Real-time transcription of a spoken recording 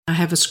I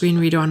have a screen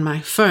reader on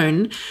my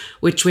phone,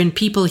 which when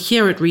people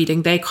hear it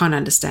reading, they can't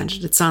understand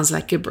it. It sounds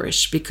like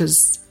gibberish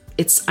because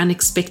it's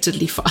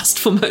unexpectedly fast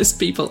for most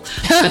people,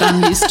 but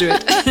I'm used to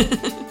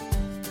it.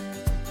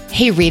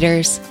 Hey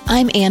readers,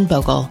 I'm Anne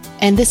Bogle,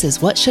 and this is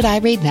What Should I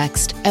Read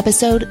Next,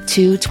 episode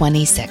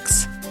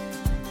 226.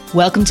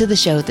 Welcome to the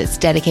show that's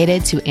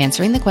dedicated to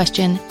answering the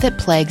question that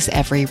plagues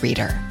every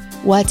reader.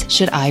 What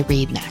should I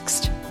read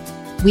next?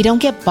 We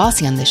don't get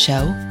bossy on this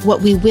show.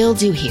 What we will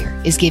do here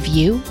is give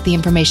you the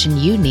information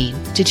you need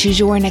to choose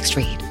your next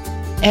read.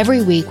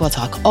 Every week, we'll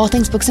talk all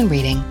things books and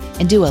reading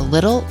and do a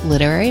little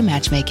literary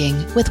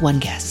matchmaking with one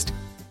guest.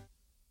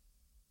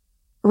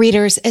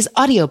 Readers, as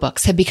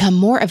audiobooks have become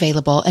more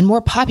available and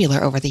more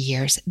popular over the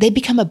years, they've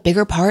become a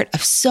bigger part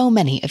of so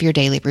many of your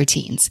daily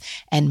routines,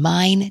 and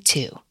mine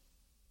too.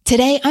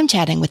 Today, I'm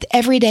chatting with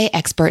everyday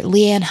expert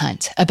Leanne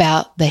Hunt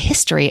about the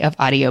history of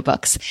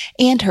audiobooks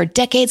and her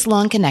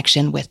decades-long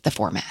connection with the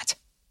format.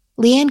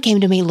 Leanne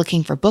came to me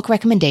looking for book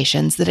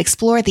recommendations that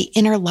explore the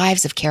inner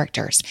lives of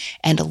characters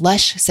and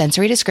lush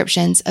sensory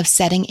descriptions of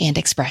setting and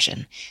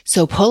expression.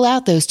 So pull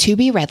out those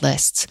to-be-read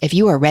lists if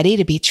you are ready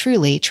to be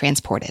truly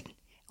transported.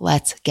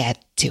 Let's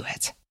get to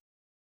it.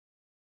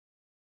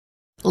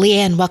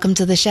 Leanne, welcome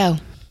to the show.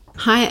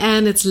 Hi,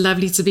 Anne. It's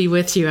lovely to be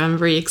with you. I'm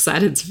very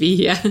excited to be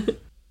here.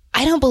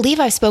 I don't believe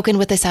I've spoken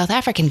with a South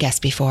African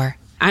guest before.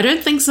 I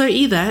don't think so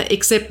either,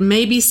 except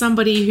maybe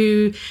somebody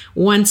who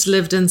once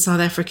lived in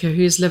South Africa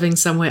who's living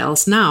somewhere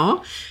else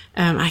now.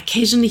 I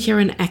occasionally hear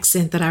an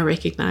accent that I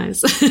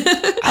recognize.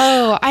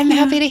 Oh, I'm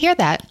happy to hear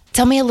that.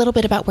 Tell me a little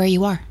bit about where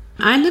you are.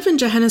 I live in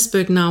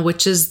Johannesburg now,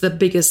 which is the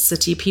biggest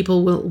city.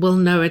 People will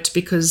know it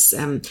because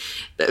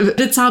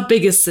it's our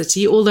biggest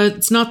city, although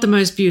it's not the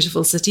most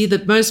beautiful city.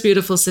 The most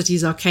beautiful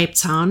cities are Cape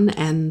Town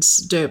and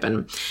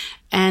Durban.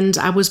 And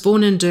I was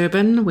born in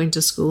Durban, went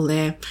to school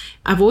there.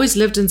 I've always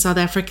lived in South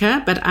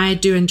Africa, but I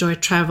do enjoy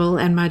travel,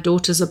 and my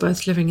daughters are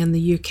both living in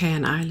the UK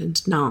and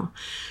Ireland now.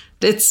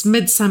 It's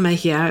midsummer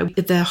here,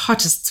 the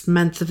hottest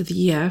month of the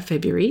year,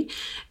 February.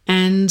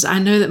 And I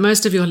know that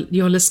most of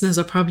your listeners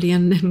are probably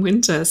in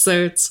winter,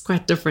 so it's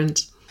quite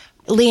different.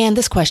 Leanne,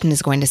 this question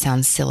is going to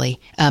sound silly,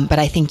 but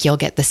I think you'll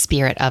get the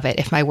spirit of it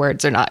if my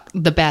words are not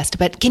the best.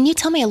 But can you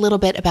tell me a little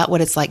bit about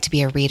what it's like to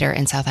be a reader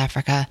in South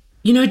Africa?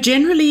 You know,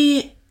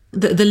 generally,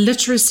 the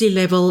literacy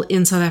level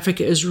in South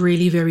Africa is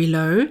really very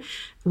low.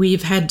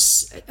 We've had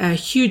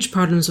huge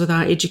problems with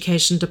our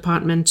education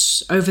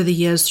department over the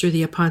years through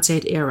the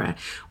apartheid era,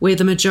 where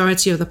the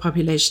majority of the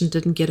population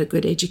didn't get a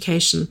good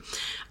education.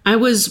 I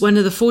was one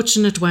of the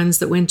fortunate ones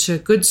that went to a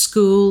good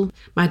school.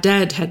 My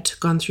dad had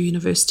gone through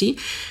university.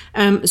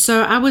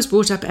 So I was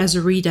brought up as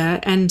a reader,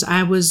 and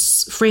I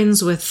was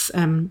friends with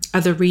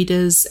other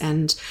readers.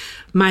 And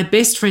my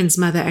best friend's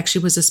mother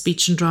actually was a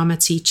speech and drama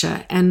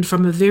teacher. And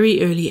from a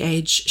very early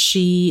age,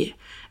 she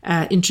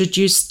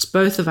introduced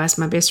both of us,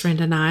 my best friend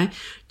and I,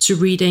 to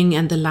reading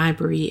and the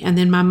library. And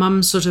then my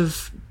mum sort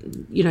of,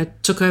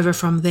 took over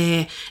from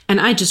there. And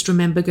I just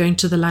remember going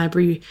to the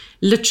library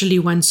literally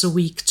once a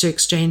week to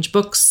exchange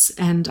books.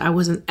 And I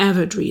was an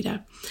avid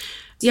reader.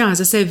 Yeah,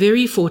 as I say,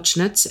 very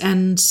fortunate.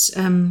 And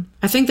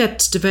I think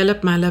that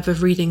developed my love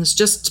of reading is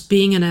just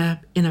being in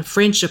a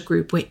friendship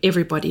group where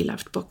everybody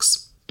loved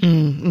books.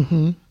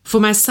 Mm-hmm.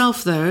 For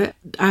myself, though,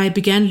 I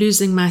began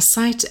losing my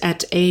sight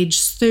at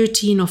age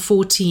 13 or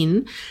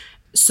 14.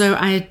 So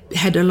I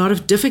had a lot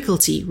of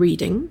difficulty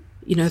reading,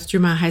 through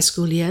my high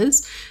school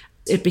years.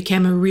 It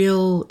became a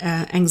real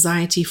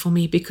anxiety for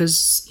me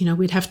because,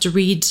 we'd have to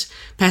read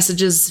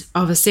passages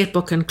of a set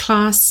book in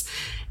class,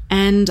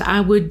 and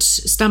I would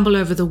stumble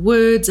over the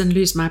words and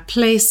lose my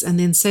place and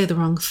then say the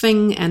wrong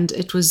thing. And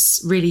it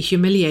was really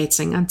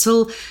humiliating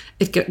until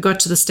it got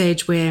to the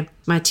stage where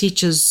my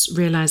teachers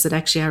realized that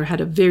actually I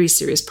had a very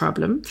serious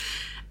problem.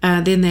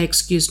 Then they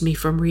excused me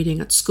from reading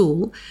at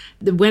school.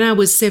 When I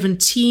was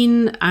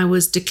 17, I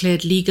was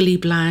declared legally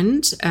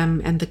blind,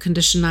 and the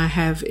condition I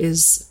have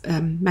is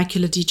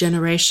macular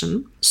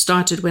degeneration.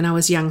 Started when I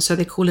was young, so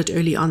they call it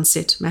early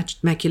onset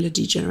macular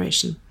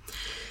degeneration.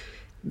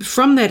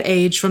 From that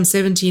age, from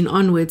 17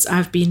 onwards,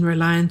 I've been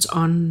reliant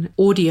on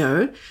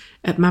audio,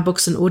 my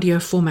books in audio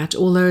format,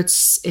 although it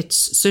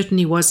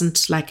certainly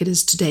wasn't like it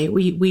is today.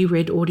 We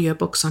read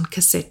audiobooks on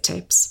cassette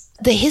tapes.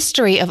 The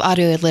history of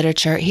audio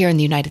literature here in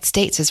the United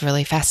States is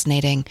really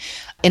fascinating.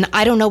 And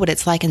I don't know what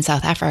it's like in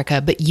South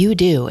Africa, but you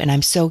do, and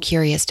I'm so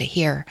curious to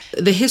hear.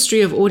 The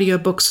history of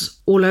audiobooks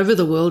all over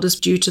the world is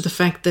due to the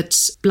fact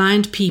that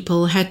blind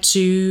people had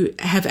to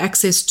have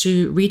access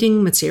to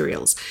reading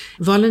materials.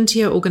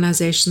 Volunteer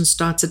organizations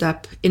started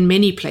up in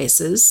many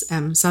places.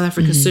 South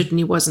Africa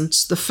certainly wasn't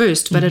the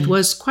first, but it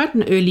was quite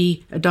an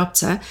early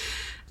adopter.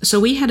 So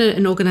we had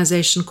an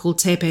organization called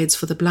Tape Aids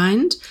for the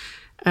Blind.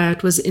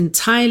 It was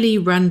entirely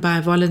run by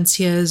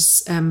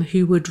volunteers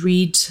who would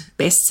read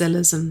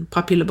bestsellers and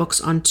popular books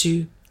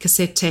onto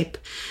cassette tape.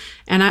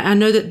 And I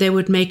know that they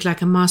would make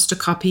like a master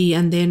copy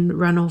and then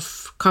run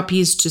off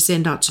copies to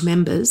send out to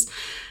members.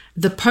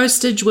 The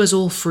postage was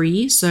all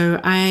free. So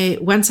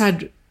once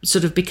I'd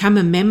sort of become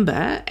a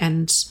member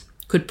and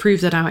could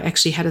prove that I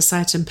actually had a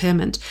sight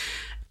impairment,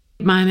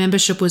 My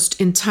membership was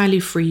entirely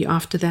free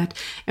after that.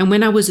 And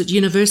when I was at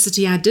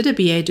university, I did a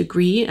BA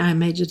degree. I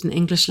majored in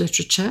English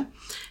literature.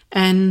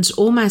 And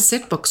all my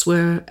set books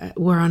were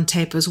on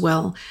tape as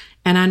well.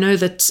 And I know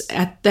that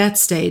at that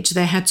stage,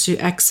 they had to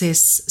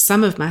access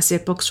some of my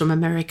set books from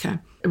America.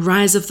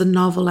 Rise of the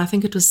Novel, I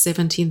think it was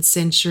 17th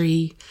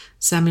century,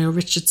 Samuel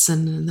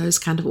Richardson and those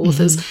kind of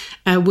authors,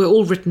 were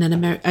all written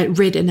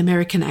read in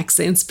American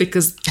accents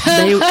because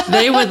they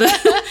were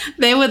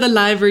the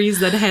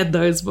libraries that had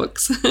those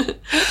books.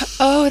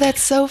 Oh,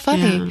 that's so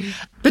funny. Yeah.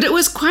 But it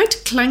was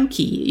quite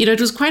clunky. It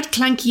was quite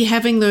clunky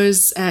having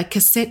those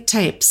cassette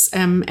tapes.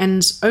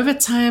 And over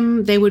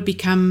time, they would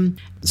become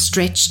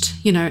stretched,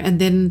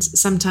 and then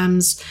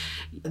sometimes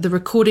the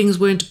recordings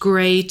weren't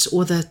great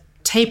or the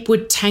tape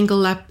would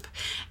tangle up.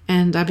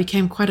 And I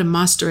became quite a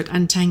master at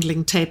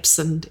untangling tapes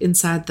and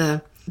inside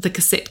the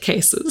cassette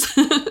cases.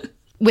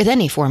 With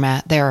any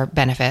format, there are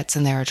benefits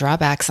and there are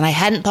drawbacks. And I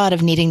hadn't thought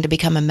of needing to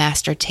become a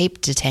master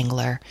tape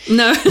detangler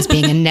as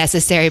being a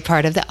necessary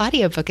part of the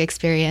audiobook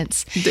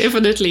experience.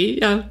 Definitely,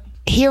 yeah.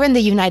 Here in the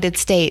United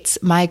States,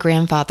 my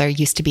grandfather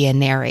used to be a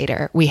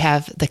narrator. We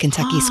have the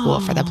Kentucky School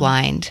for the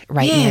Blind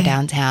near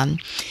downtown.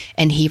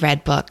 And he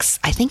read books,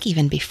 I think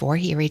even before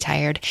he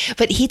retired.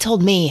 But he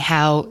told me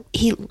how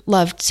he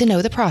loved to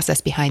know the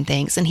process behind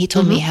things. And he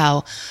told me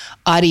how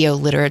audio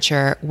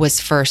literature was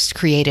first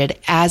created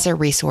as a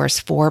resource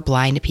for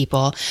blind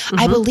people.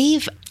 I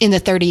believe in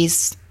the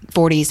 30s,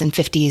 40s and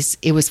 50s,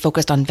 it was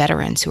focused on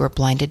veterans who were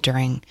blinded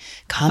during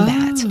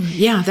combat. Oh,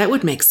 yeah, that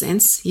would make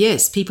sense.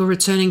 Yes, people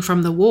returning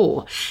from the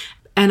war.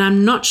 And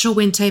I'm not sure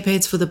when Tape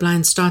Aids for the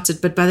Blind started,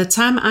 but by the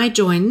time I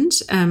joined,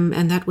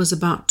 and that was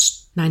about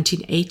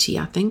 1980,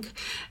 I think,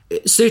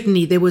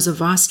 certainly there was a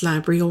vast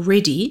library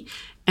already.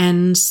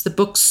 And the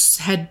books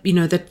had,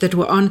 that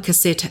were on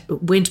cassette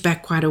went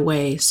back quite a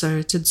way. So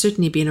it had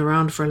certainly been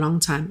around for a long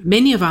time.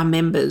 Many of our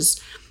members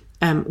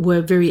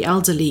were very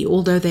elderly,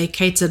 although they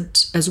catered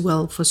as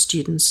well for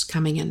students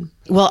coming in.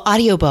 Well,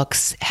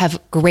 audiobooks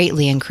have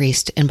greatly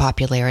increased in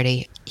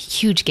popularity,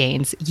 huge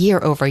gains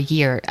year over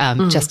year,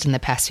 just in the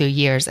past few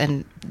years.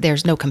 And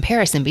there's no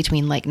comparison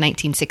between like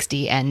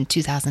 1960 and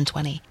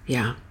 2020.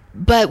 Yeah.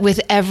 But with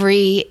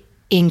every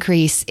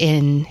increase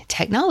in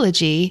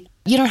technology,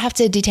 you don't have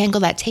to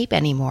detangle that tape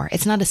anymore.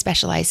 It's not a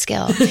specialized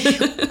skill.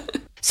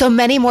 So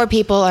many more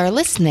people are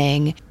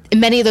listening.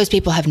 Many of those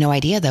people have no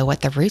idea, though,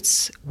 what the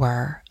roots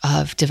were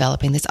of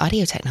developing this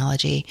audio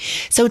technology.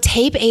 So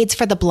Tape Aids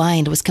for the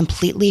Blind was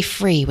completely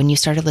free when you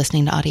started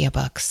listening to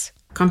audiobooks.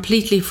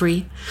 Completely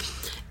free.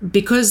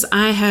 Because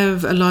I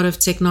have a lot of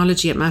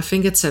technology at my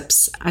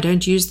fingertips, I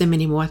don't use them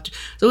anymore.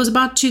 So it was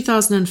about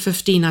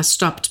 2015 I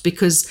stopped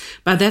because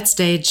by that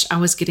stage I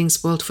was getting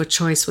spoiled for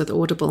choice with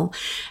Audible.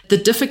 The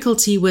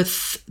difficulty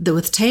with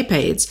Tape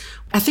Aids,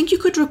 I think you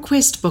could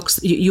request books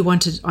you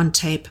wanted on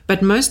tape,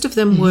 but most of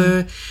them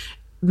were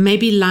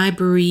maybe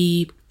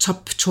library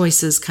top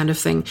choices kind of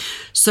thing.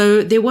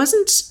 So there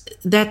wasn't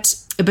that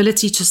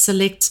ability to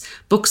select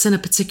books in a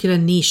particular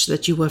niche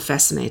that you were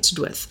fascinated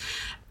with.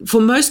 For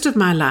most of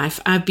my life,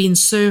 I've been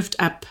served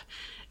up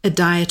a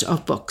diet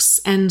of books,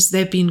 and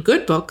they've been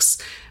good books,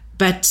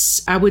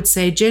 but I would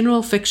say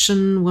general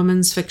fiction,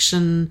 women's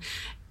fiction,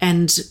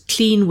 and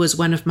clean was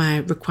one of my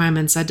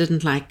requirements. I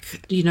didn't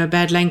like,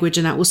 bad language,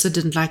 and I also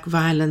didn't like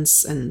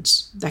violence and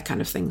that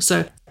kind of thing.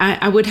 So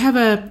I would have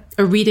a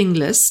reading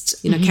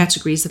list,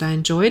 categories that I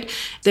enjoyed.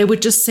 They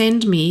would just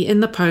send me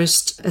in the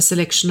post a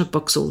selection of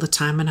books all the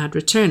time, and I'd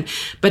return.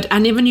 But I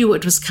never knew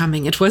what was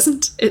coming.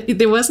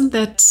 There wasn't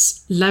that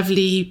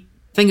lovely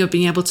thing of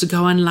being able to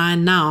go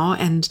online now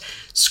and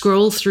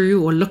scroll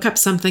through or look up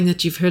something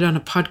that you've heard on a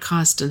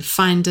podcast and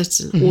find it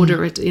and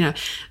order it.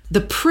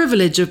 The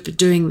privilege of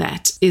doing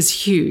that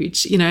is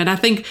huge, and I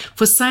think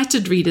for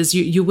sighted readers,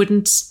 you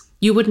wouldn't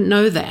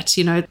know that,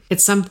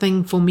 it's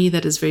something for me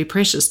that is very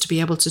precious to be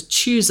able to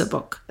choose a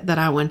book that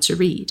I want to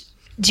read.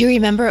 Do you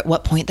remember at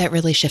what point that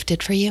really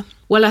shifted for you?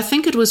 Well, I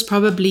think it was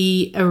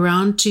probably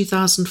around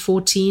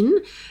 2014.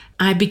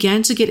 I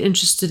began to get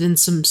interested in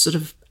some sort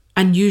of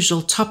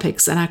unusual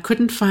topics, and I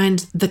couldn't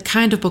find the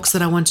kind of books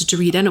that I wanted to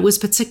read. And it was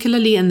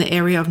particularly in the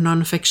area of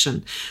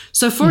nonfiction.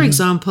 So, for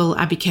example,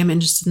 I became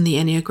interested in the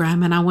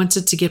Enneagram, and I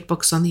wanted to get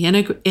books on the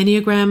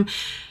Enneagram.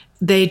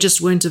 They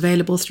just weren't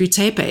available through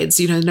Tape Aids.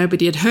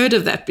 Nobody had heard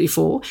of that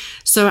before.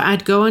 So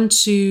I'd go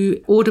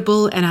onto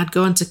Audible and I'd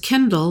go onto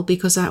Kindle,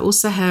 because I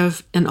also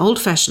have an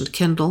old-fashioned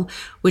Kindle,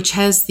 which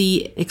has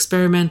the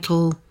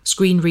experimental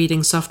screen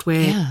reading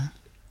software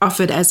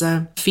offered as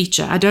a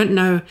feature. I don't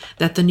know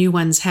that the new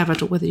ones have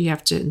it or whether you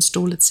have to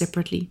install it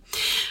separately.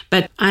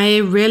 But I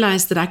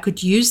realized that I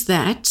could use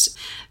that.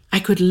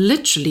 I could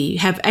literally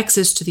have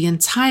access to the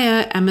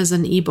entire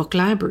Amazon ebook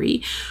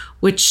library,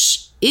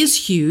 which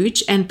is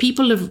huge, and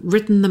people have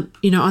written them,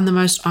 on the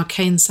most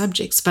arcane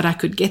subjects, but I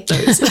could get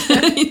those.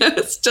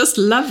 It's just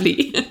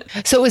lovely.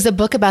 So it was a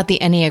book about the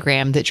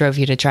Enneagram that drove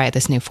you to try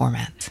this new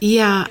format.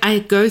 Yeah, I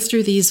go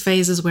through these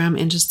phases where I'm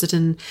interested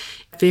in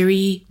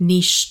very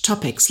niche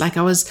topics. Like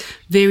I was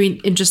very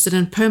interested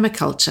in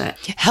permaculture.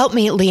 Help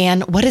me,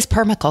 Leanne. What is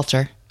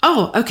permaculture?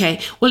 Oh,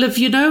 okay. Well, if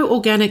you know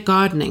organic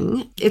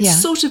gardening,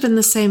 it's sort of in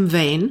the same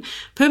vein.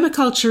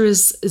 Permaculture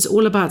is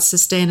all about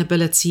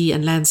sustainability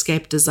and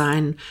landscape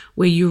design,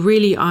 where you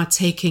really are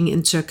taking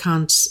into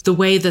account the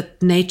way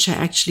that nature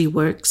actually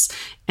works.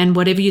 And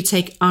whatever you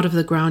take out of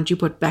the ground, you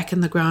put back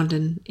in the ground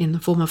in the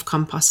form of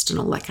compost and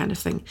all that kind of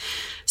thing.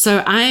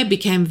 So I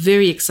became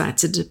very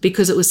excited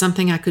because it was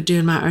something I could do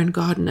in my own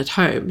garden at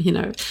home, you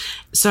know.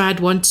 So I'd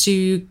want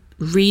to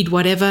read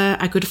whatever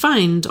I could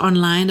find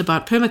online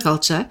about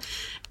permaculture,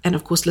 and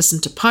of course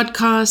listen to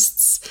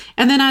podcasts,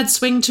 and then I'd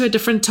swing to a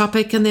different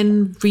topic and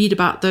then read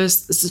about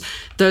those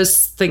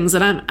things.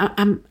 And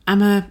I'm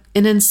an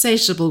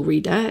insatiable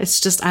reader. It's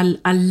just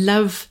I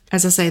love,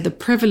 as I say, the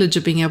privilege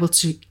of being able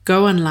to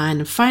go online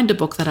and find a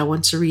book that I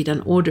want to read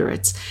and order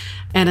it.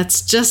 And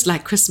it's just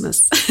like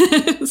Christmas.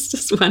 It's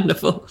just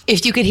wonderful.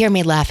 If you could hear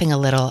me laughing a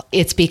little,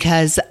 it's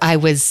because I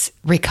was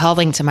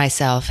recalling to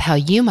myself how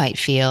you might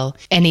feel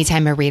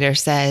anytime a reader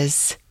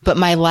says, but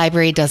my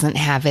library doesn't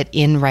have it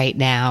in right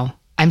now.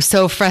 I'm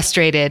so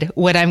frustrated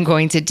what I'm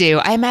going to do.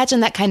 I imagine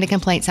that kind of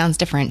complaint sounds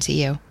different to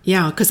you.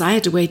 Yeah, because I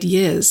had to wait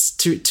years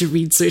to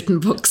read certain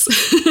books.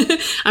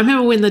 I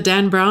remember when the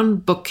Dan Brown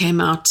book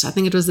came out, I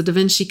think it was the Da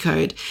Vinci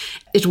Code,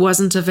 it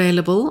wasn't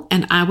available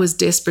and I was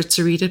desperate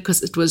to read it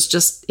because it was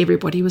just,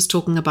 everybody was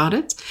talking about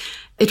it.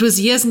 It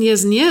was years and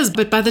years and years,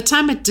 but by the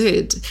time it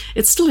did,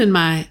 it's still in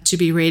my to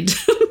be read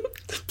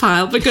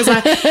pile because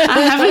I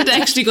haven't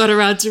actually got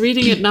around to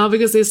reading it now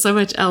because there's so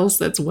much else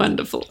that's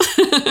wonderful.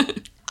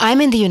 I'm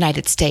in the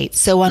United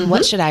States, so on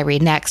what should I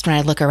read next when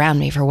I look around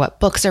me for what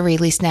books are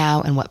released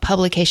now and what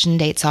publication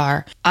dates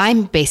are?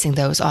 I'm basing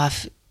those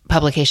off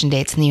publication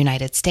dates in the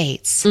United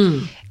States.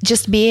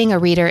 Just being a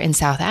reader in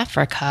South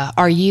Africa,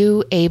 are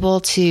you able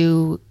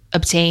to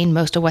obtain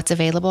most of what's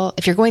available?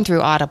 If you're going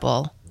through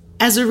Audible.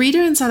 As a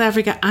reader in South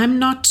Africa, I'm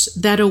not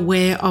that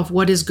aware of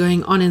what is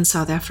going on in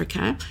South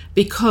Africa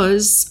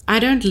because I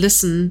don't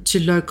listen to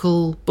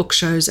local book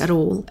shows at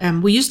all.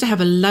 We used to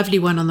have a lovely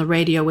one on the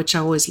radio, which I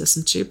always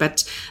listened to,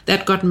 but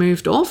that got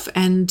moved off.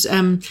 And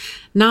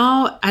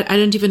now I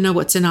don't even know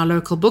what's in our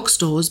local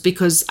bookstores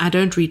because I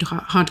don't read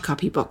hard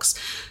copy books.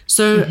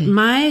 So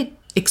my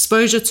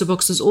exposure to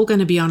books is all going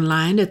to be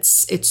online.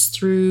 It's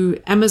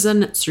through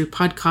Amazon, it's through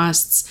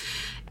podcasts.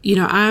 You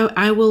know,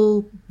 I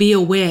will be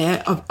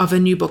aware of a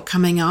new book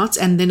coming out,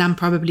 and then I'm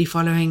probably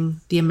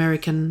following the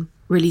American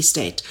release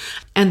date.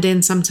 And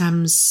then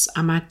sometimes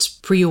I might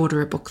pre-order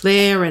a book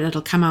there and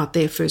it'll come out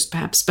there first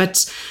perhaps.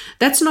 But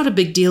that's not a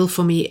big deal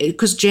for me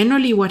because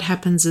generally what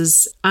happens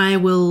is I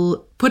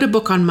will put a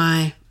book on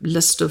my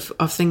list of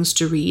things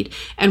to read.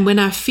 And when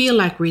I feel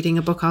like reading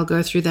a book, I'll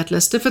go through that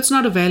list. If it's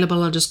not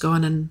available, I'll just go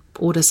on and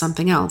order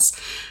something else.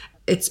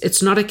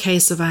 It's not a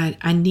case of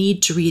I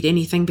need to read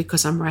anything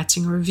because I'm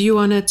writing a review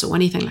on it or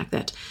anything like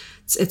that.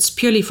 It's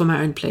purely for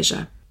my own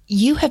pleasure.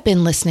 You have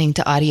been listening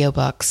to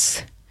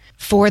audiobooks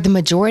for the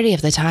majority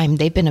of the time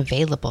they've been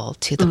available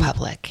to the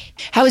public.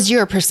 How has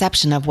your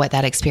perception of what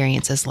that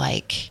experience is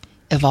like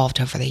evolved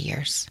over the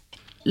years?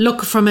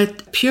 Look, from a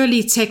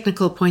purely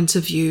technical point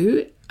of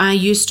view, I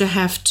used to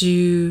have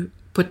to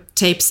put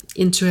tapes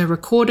into a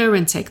recorder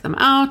and take them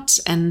out.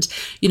 And,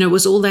 you know, it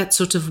was all that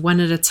sort of one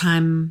at a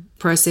time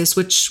process,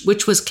 which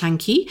was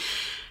clunky.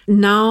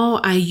 Now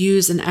I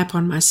use an app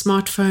on my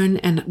smartphone.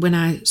 And when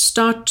I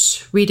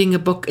start reading a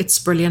book, it's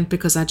brilliant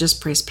because I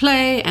just press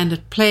play and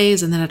it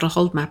plays and then it'll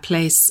hold my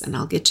place and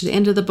I'll get to the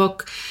end of the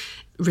book,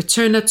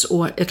 return it,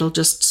 or it'll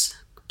just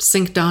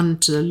sink down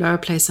to the lower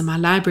place in my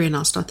library and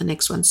I'll start the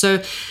next one.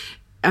 So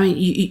I mean,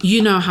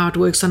 you know how it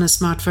works on a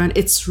smartphone.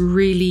 It's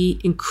really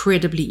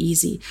incredibly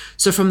easy.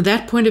 So from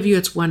that point of view,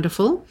 it's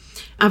wonderful.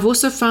 I've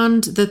also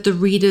found that the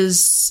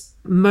readers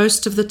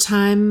most of the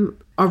time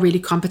are really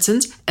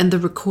competent and the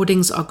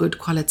recordings are good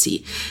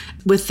quality.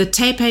 With the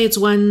tape aids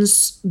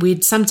ones,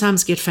 we'd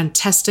sometimes get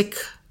fantastic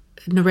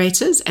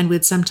narrators and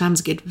we'd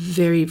sometimes get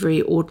very,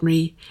 very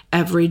ordinary,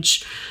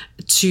 average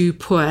to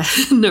poor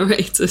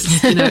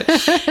narrators, you know,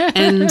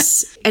 and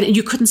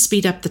you couldn't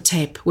speed up the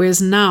tape.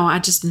 Whereas now I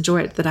just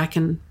enjoy it that I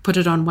can put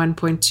it on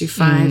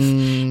 1.25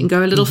 and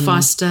go a little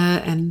faster.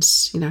 And,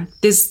 you know,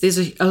 there's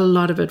a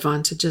lot of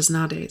advantages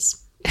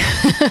nowadays.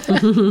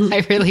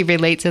 I really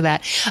relate to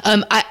that.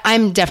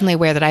 I'm definitely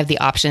aware that I have the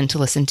option to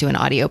listen to an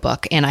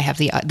audiobook and I have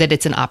that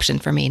it's an option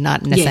for me,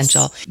 not an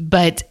essential,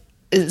 but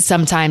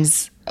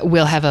sometimes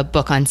we'll have a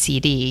book on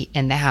CD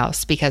in the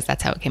house because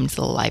that's how it came to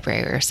the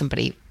library or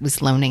somebody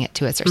was loaning it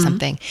to us or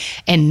something,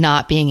 and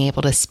not being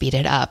able to speed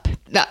it up.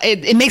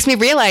 It makes me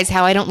realize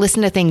how I don't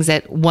listen to things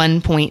at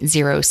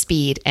 1.0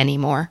 speed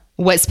anymore.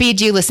 What speed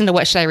do you listen to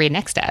What Should I Read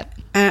Next at?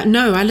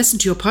 No, I listen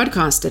to your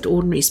podcast at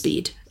ordinary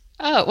speed.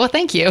 Oh, well,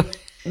 thank you.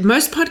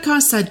 Most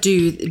podcasts I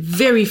do,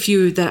 very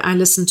few that I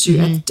listen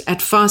to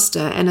at faster,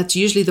 and it's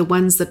usually the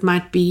ones that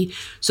might be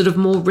sort of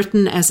more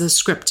written as a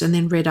script and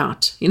then read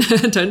out. You know,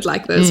 I don't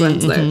like those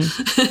ones though.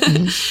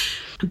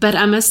 But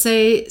I must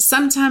say,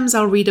 sometimes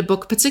I'll read a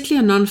book,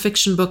 particularly a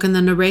nonfiction book, and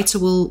the narrator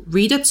will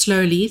read it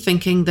slowly,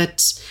 thinking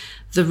that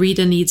the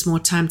reader needs more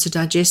time to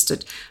digest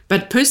it.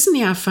 But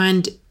personally, I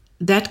find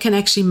that can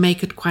actually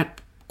make it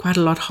quite quite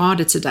a lot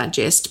harder to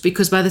digest,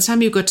 because by the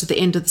time you got to the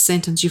end of the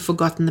sentence, you've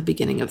forgotten the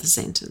beginning of the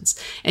sentence.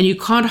 And you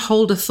can't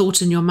hold a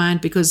thought in your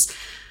mind, because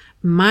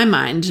my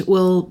mind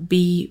will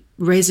be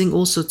raising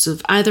all sorts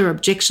of either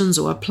objections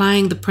or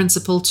applying the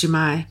principle to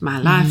my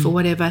life or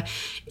whatever.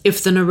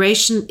 If the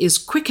narration is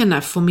quick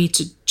enough for me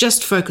to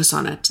just focus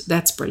on it,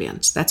 that's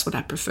brilliant. That's what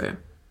I prefer.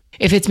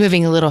 If it's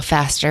moving a little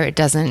faster, it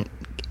doesn't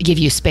give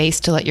you space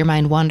to let your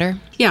mind wander?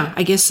 Yeah,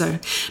 I guess so.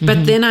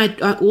 But then I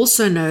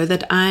also know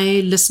that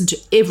I listen to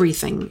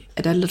everything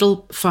at a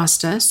little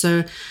faster.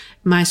 So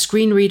my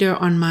screen reader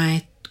on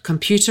my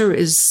computer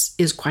is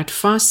quite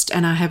fast,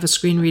 and I have a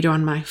screen reader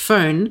on my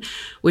phone,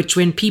 which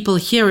when people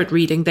hear it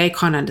reading, they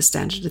can't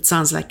understand it. It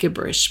sounds like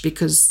gibberish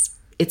because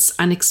it's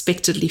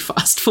unexpectedly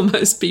fast for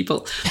most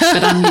people,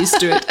 but I'm used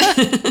to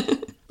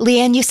it.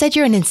 Leanne, you said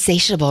you're an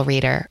insatiable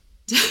reader.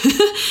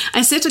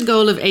 I set a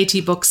goal of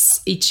 80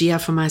 books each year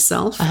for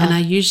myself, and I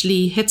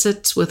usually hit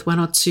it with 1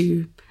 or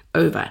 2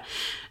 over.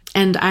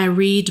 And I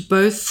read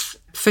both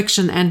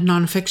fiction and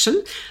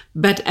nonfiction.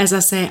 But as I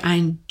say, I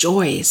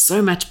enjoy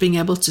so much being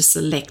able to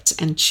select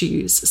and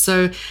choose.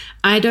 So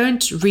I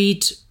don't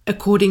read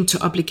according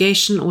to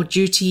obligation or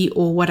duty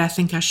or what I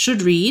think I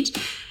should read.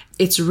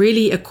 It's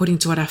really according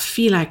to what I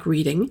feel like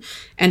reading.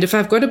 And if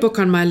I've got a book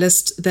on my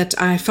list that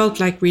I felt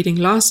like reading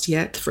last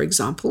year, for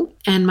example,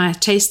 and my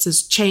taste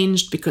has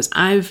changed because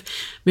I've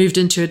moved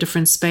into a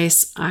different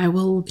space, I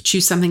will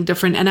choose something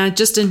different. And I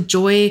just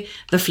enjoy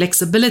the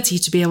flexibility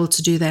to be able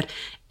to do that.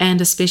 And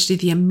especially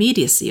the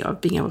immediacy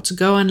of being able to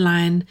go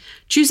online,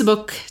 choose a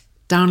book,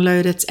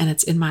 download it, and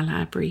it's in my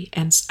library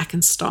and I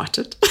can start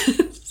it.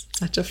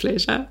 Such a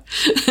pleasure.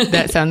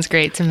 That sounds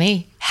great to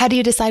me. How do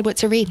you decide what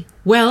to read?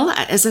 Well,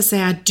 as I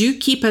say, I do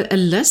keep a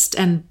list,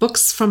 and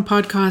books from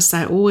podcasts,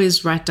 I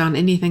always write down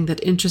anything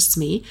that interests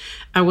me.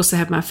 I also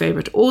have my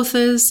favorite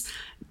authors.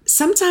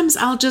 Sometimes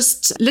I'll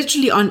just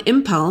literally on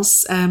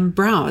impulse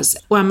browse,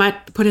 or I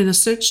might put in a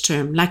search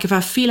term. Like if I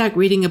feel like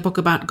reading a book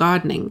about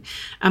gardening,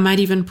 I might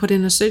even put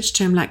in a search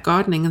term like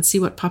gardening and see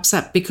what pops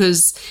up,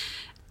 because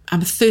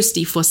I'm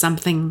thirsty for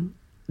something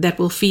that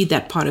will feed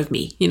that part of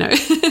me, you know.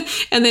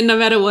 And then no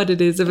matter what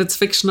it is, if it's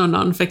fiction or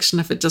nonfiction,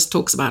 if it just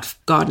talks about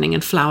gardening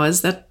and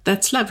flowers,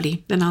 that's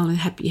lovely. Then I'll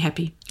be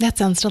happy. That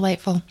sounds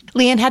delightful.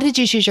 Leanne, how did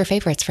you choose your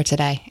favorites for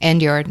today and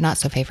your not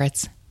so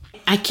favorites?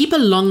 I keep a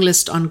long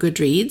list on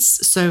Goodreads.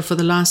 So for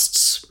the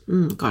last,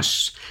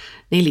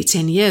 nearly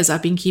 10 years,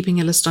 I've been keeping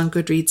a list on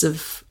Goodreads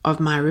of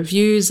my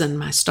reviews and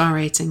my star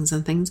ratings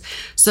and things.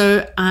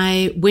 So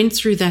I went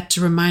through that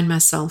to remind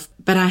myself,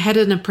 but I had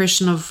an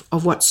impression of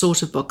what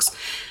sort of books.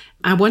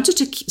 I wanted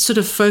to sort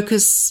of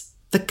focus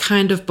the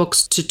kind of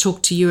books to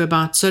talk to you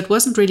about. So it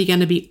wasn't really going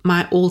to be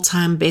my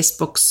all-time best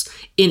books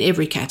in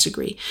every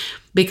category,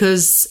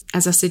 because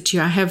as I said to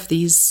you, I have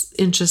these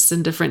interests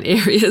in different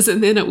areas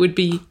and then it would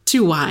be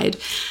too wide.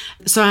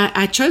 So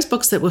I chose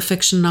books that were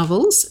fiction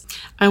novels.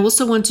 I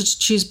also wanted to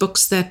choose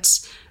books that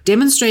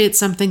demonstrated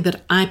something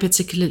that I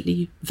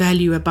particularly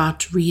value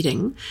about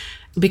reading.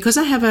 Because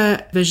I have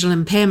a visual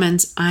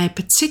impairment, I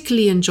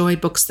particularly enjoy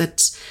books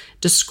that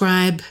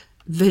describe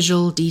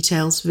visual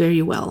details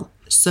very well.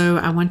 So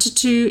I wanted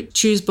to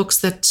choose books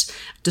that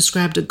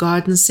described a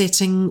garden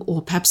setting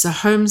or perhaps a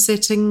home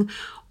setting,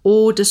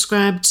 or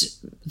described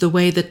the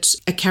way that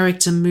a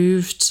character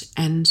moved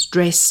and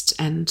dressed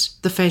and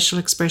the facial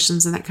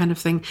expressions and that kind of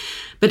thing,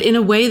 but in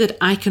a way that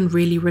I can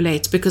really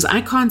relate, because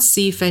I can't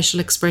see facial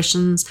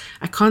expressions.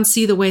 I can't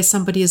see the way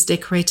somebody has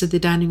decorated their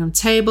dining room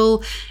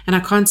table, and I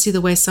can't see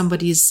the way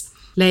somebody's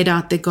laid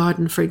out their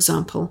garden, for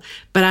example.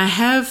 But I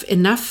have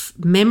enough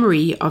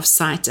memory of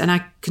sight, and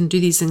I can do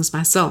these things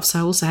myself. So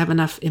I also have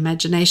enough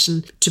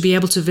imagination to be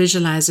able to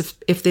visualize.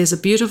 If there's a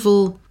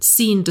beautiful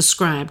scene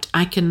described,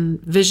 I can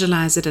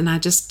visualize it, and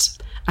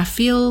I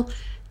feel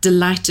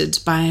delighted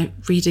by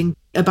reading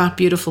about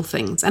beautiful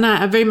things. And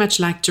I very much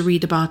like to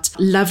read about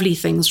lovely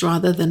things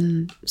rather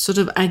than sort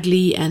of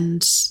ugly and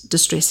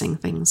distressing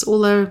things.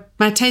 Although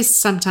my tastes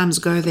sometimes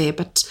go there,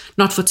 but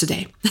not for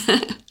today.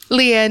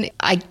 Leanne,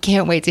 I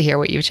can't wait to hear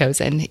what you've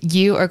chosen.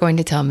 You are going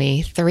to tell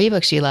me 3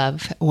 books you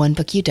love, 1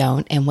 book you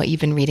don't, and what you've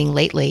been reading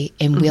lately,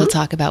 and we'll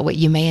talk about what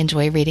you may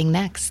enjoy reading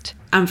next.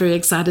 I'm very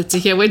excited to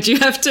hear what you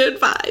have to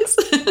advise.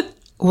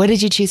 What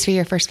did you choose for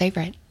your first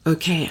favorite?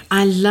 Okay,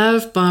 I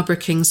love Barbara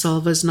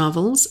Kingsolver's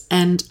novels,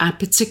 and I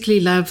particularly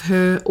love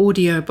her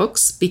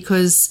audiobooks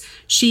because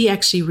she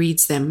actually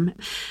reads them.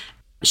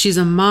 She's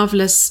a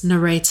marvelous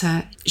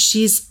narrator.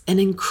 She's an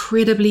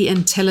incredibly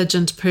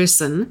intelligent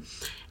person.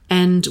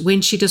 And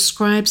when she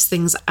describes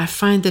things, I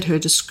find that her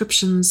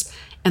descriptions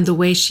and the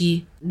way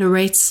she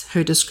narrates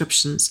her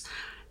descriptions,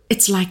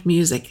 it's like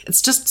music.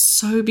 It's just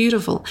so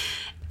beautiful.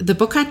 The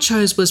book I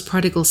chose was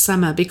Prodigal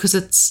Summer because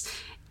it's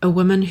a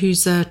woman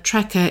who's a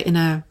tracker in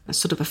a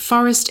sort of a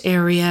forest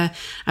area.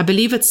 I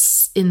believe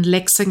it's in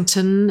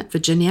Lexington,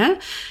 Virginia.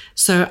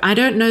 So I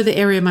don't know the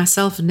area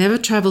myself, never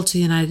traveled to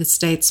the United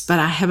States, but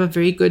I have a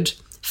very good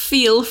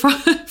feel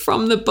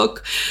from the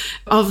book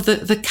of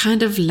the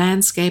kind of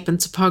landscape and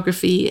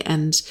topography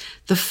and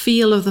the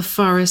feel of the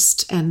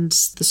forest and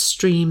the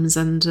streams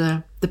and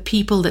the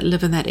people that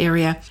live in that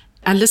area.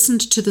 I listened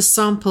to the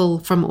sample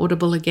from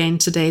Audible again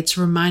today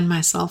to remind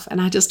myself,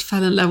 and I just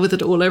fell in love with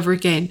it all over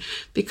again,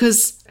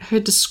 because her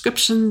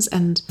descriptions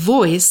and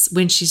voice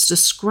when she's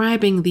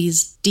describing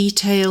these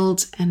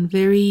detailed and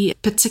very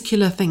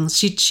particular things,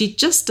 she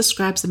just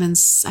describes them in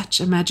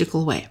such a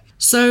magical way.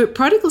 So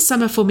Prodigal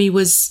Summer for me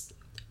was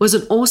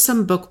an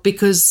awesome book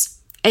because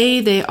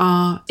they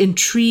are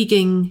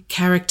intriguing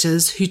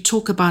characters who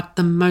talk about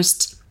the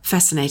most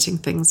fascinating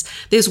things.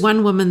 There's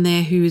one woman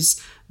there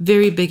who's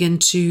very big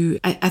into,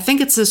 I think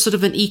it's a sort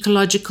of an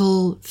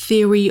ecological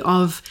theory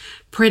of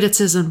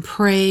predators and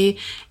prey,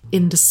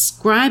 in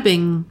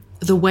describing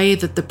the way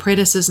that the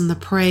predators and the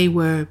prey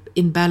were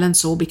in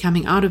balance or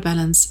becoming out of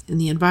balance in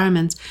the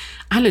environment.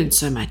 I learned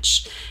so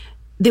much.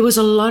 There was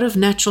a lot of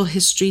natural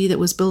history that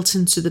was built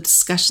into the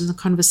discussions and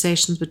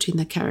conversations between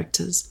the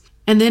characters.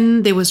 And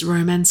then there was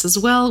romance as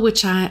well,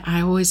 which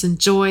I always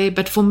enjoy.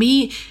 But for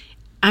me,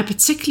 I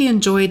particularly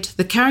enjoyed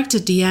the character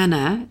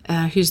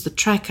Deanna, who's the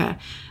tracker,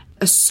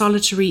 a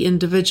solitary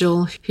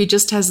individual who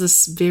just has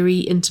this very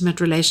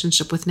intimate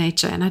relationship with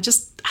nature. And I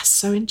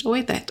so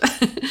enjoyed that.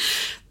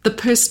 The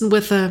person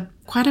with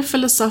quite a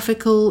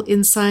philosophical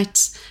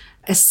insight,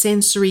 a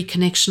sensory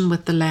connection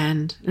with the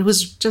land. It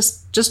was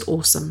just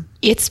awesome.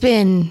 It's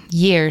been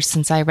years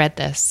since I read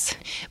this,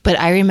 but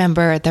I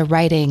remember the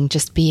writing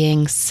just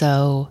being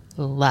so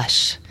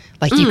lush.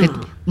 Like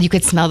you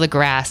could smell the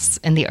grass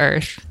and the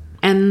earth.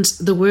 And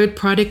the word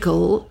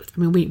prodigal, I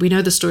mean, we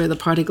know the story of the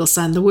prodigal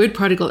son. The word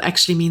prodigal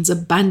actually means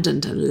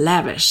abundant and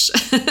lavish.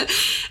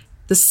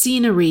 The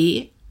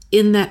scenery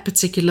in that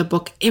particular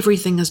book,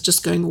 everything is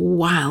just going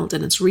wild,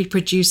 and it's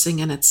reproducing,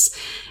 and it's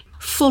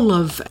full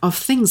of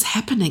things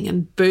happening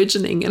and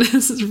burgeoning, and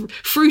it's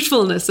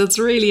fruitfulness. It's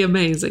really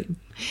amazing.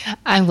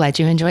 I'm glad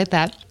you enjoyed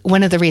that.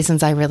 One of the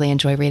reasons I really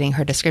enjoy reading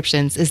her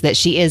descriptions is that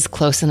she is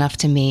close enough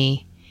to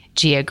me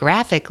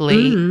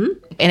geographically,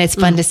 and it's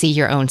fun to see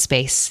your own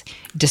space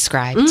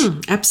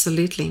described.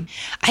 Absolutely.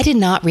 I did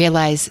not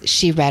realize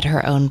she read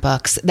her own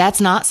books. That's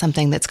not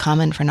something that's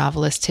common for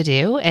novelists to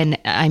do, and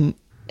I'm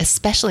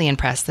especially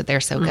impressed that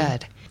they're so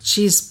good.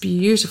 She's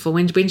beautiful.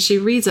 When she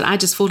reads it, I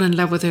just fall in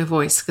love with her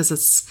voice,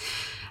 because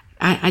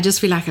I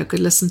just feel like I could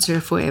listen to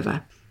her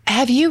forever.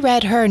 Have you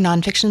read her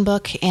nonfiction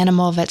book,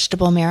 Animal,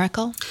 Vegetable,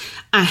 Miracle?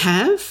 I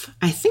have.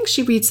 I think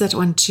she reads that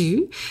one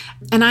too.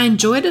 And I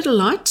enjoyed it a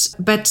lot,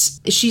 but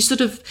she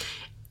sort of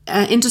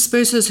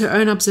intersperses her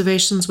own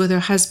observations with her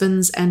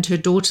husband's and her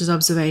daughter's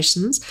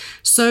observations.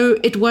 So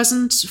it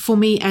wasn't, for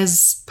me,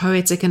 as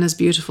poetic and as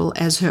beautiful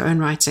as her own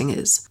writing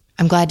is.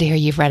 I'm glad to hear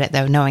you've read it,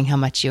 though, knowing how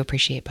much you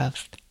appreciate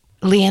both.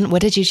 Leanne,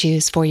 what did you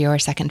choose for your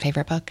second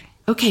favorite book?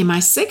 Okay, my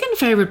second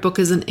favorite book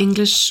is an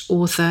English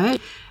author.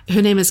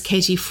 Her name is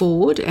Katie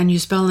Ford, and you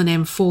spell the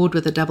name Ford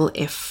with a double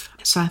F.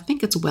 So I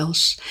think it's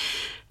Welsh.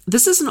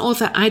 This is an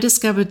author I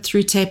discovered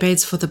through Tape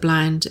Aids for the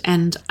Blind,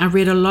 and I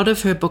read a lot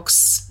of her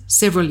books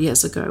several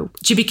years ago.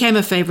 She became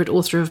a favorite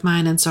author of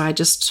mine, and so I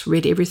just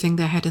read everything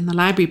they had in the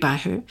library by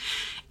her.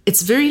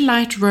 It's very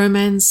light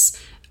romance.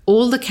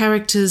 All the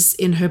characters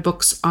in her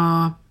books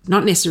are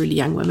not necessarily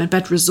young women,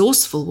 but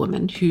resourceful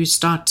women who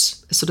start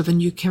sort of a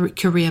new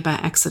career by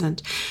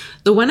accident.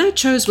 The one I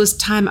chose was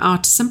Time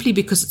Out, simply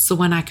because it's the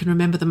one I can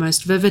remember the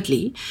most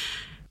vividly.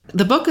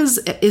 The book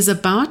is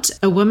about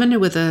a woman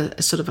with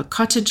a sort of a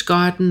cottage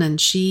garden,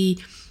 and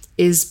she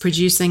is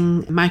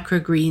producing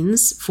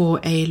microgreens for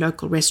a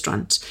local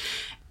restaurant.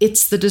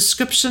 It's the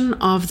description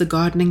of the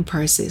gardening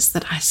process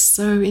that I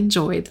so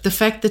enjoyed. The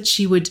fact that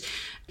she would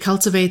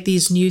cultivate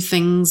these new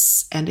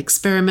things and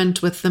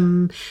experiment with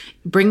them,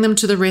 bring them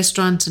to the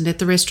restaurant and let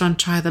the restaurant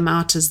try them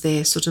out as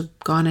their sort of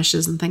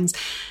garnishes and things.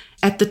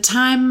 At the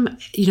time,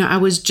 I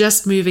was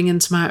just moving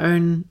into my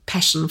own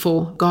passion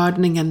for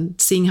gardening and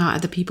seeing how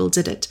other people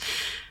did it.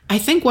 I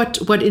think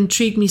what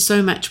intrigued me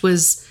so much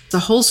was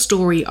the whole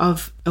story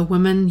of a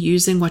woman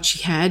using what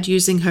she had,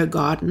 using her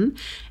garden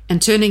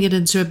and turning it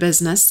into a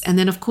business. And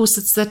then, of course,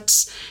 it's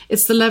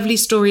the lovely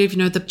story of,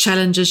 the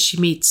challenges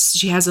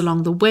she has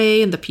along the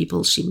way, and the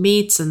people she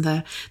meets, and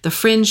the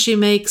friends she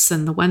makes,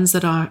 and the ones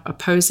that are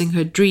opposing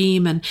her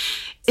dream. And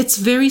it's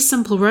very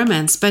simple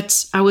romance,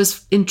 but I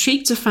was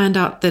intrigued to find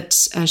out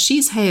that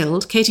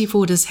Katie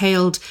Ford is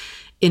hailed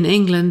in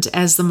England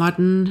as the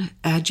modern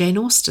Jane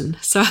Austen.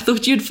 So I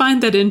thought you'd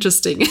find that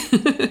interesting.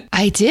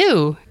 I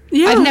do.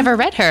 Yeah. I've never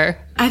read her.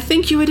 I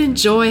think you would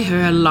enjoy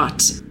her a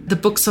lot. The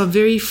books are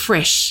very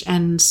fresh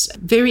and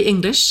very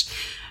English.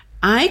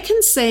 I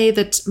can say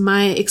that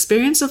my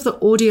experience of the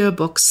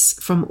audiobooks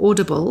from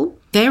Audible,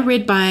 they're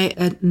read by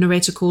a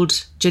narrator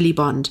called Jilly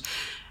Bond.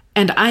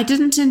 And I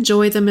didn't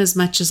enjoy them as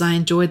much as I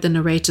enjoyed the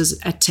narrators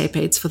at Tape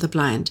Aids for the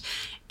Blind.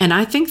 And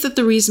I think that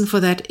the reason for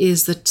that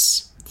is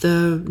that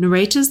the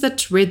narrators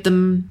that read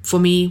them for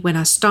me when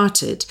I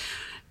started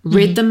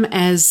read them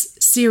as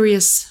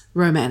serious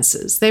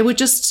romances. They were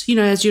just,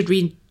 as you'd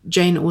read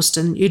Jane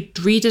Austen, you'd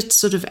read it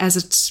sort of as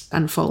it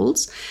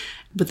unfolds,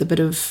 with a bit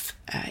of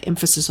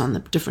emphasis on the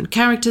different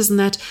characters and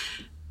that,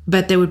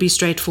 but they would be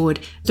straightforward.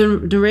 The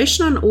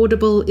narration on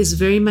Audible is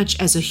very much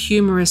as a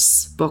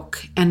humorous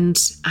book, and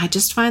I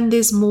just find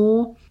there's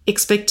more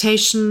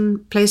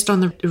expectation placed on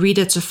the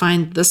reader to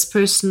find this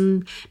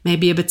person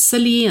maybe a bit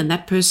silly and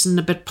that person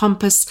a bit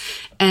pompous.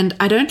 And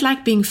I don't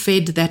like being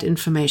fed that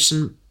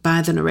information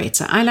by the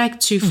narrator. I like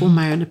to form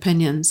my own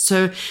opinions.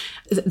 So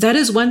that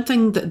is one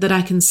thing that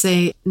I can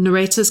say.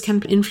 Narrators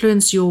can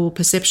influence your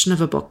perception of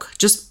a book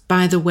just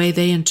by the way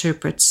they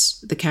interpret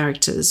the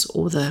characters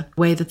or the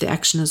way that the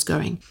action is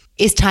going.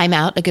 Is Time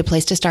Out a good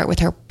place to start with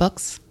her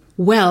books?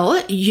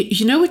 Well,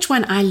 you know which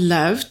one I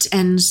loved,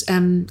 and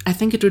I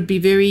think it would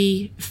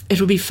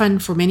be fun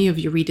for many of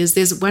your readers.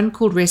 There's one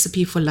called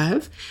Recipe for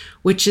Love,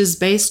 which is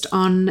based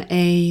on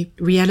a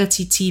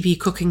reality TV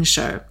cooking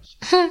show.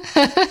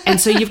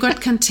 And so you've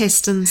got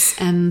contestants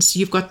and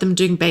you've got them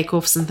doing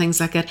bake-offs and things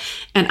like that.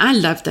 And I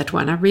loved that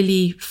one. I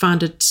really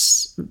found it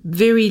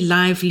very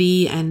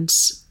lively and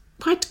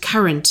quite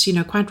current,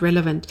 quite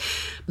relevant.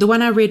 The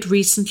one I read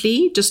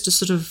recently, just to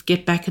sort of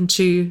get back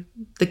into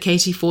the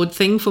Katie Ford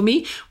thing for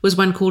me, was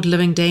one called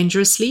Living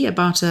Dangerously,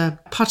 about a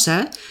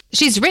potter.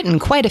 She's written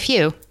quite a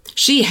few.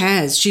 She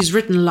has. She's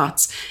written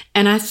lots.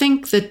 And I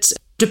think that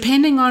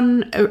depending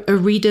on a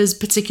reader's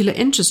particular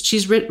interest,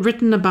 she's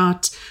written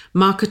about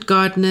market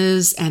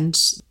gardeners and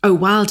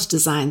Wild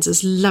Designs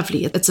is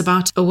lovely. It's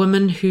about a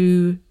woman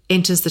who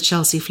enters the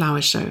Chelsea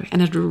Flower Show,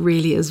 and it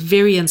really is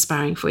very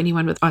inspiring for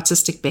anyone with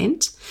artistic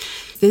bent.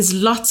 There's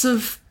lots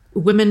of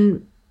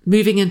women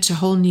moving into a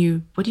whole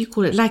new, what do you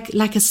call it?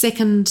 Like a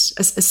second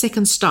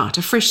start,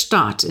 a fresh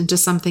start into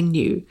something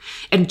new,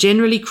 and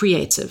generally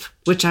creative,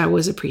 which I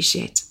always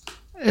appreciate.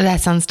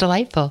 That sounds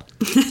delightful.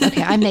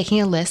 Okay, I'm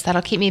making a list.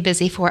 That'll keep me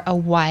busy for a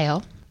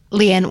while.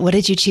 Leanne, what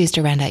did you choose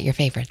to round out your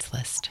favorites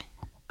list?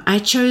 I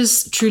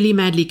chose Truly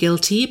Madly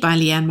Guilty by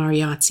Liane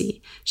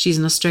Moriarty. She's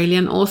an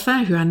Australian author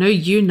who I know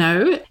you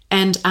know,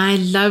 and I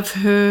love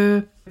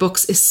her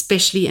books,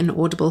 especially in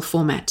Audible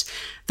format.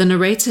 The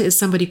narrator is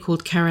somebody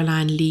called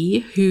Caroline Lee,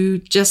 who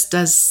just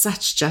does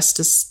such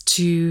justice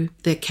to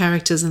the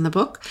characters in the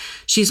book.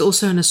 She's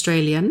also an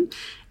Australian.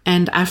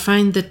 And I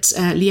find that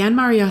Liane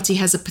Moriarty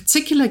has a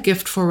particular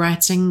gift for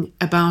writing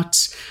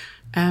about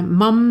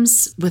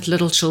moms with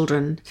little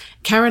children.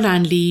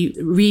 Caroline Lee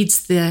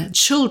reads the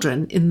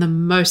children in the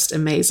most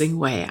amazing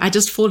way. I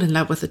just fall in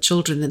love with the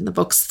children in the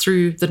books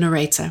through the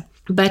narrator.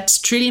 But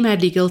Truly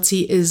Madly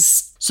Guilty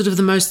is sort of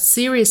the most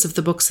serious of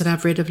the books that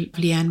I've read of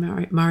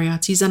Liane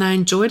Moriarty's, and I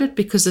enjoyed it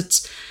because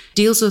it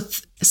deals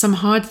with some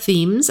hard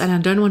themes, and I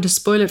don't want to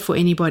spoil it for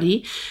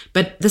anybody,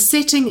 but the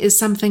setting is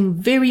something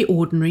very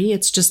ordinary.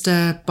 It's just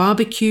a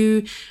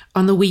barbecue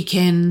on the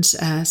weekend.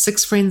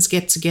 6 friends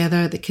get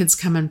together, the kids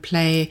come and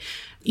play.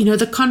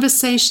 The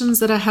conversations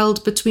that are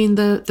held between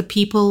the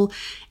people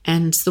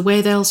and the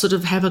way they'll sort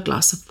of have a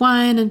glass of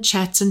wine and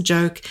chat and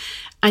joke.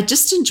 I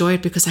just enjoy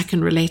it because I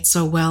can relate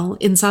so well.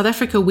 In South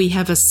Africa, we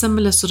have a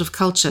similar sort of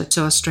culture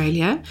to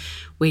Australia,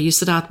 where you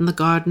sit out in the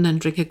garden and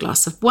drink a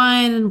glass of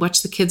wine and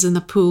watch the kids in the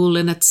pool.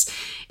 And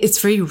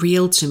it's very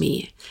real to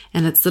me.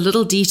 And it's the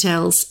little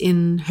details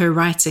in her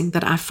writing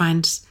that I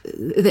find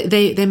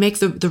they make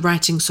the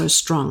writing so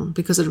strong,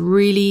 because it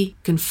really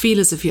can feel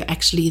as if you're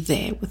actually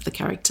there with the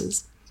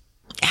characters.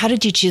 How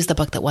did you choose the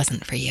book that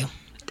wasn't for you?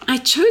 I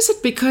chose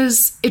it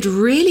because it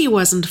really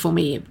wasn't for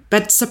me,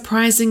 but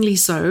surprisingly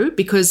so,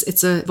 because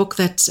it's a book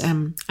that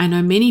I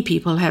know many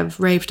people have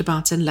raved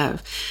about and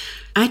love.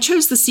 I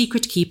chose The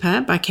Secret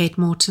Keeper by Kate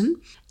Morton,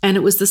 and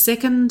it was the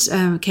second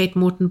Kate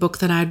Morton book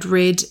that I'd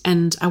read,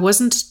 and I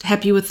wasn't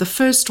happy with the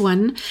first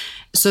one.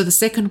 So the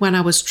second one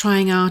I was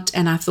trying out,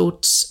 and I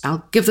thought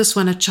I'll give this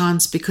one a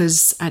chance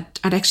because I'd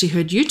actually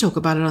heard you talk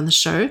about it on the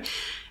show.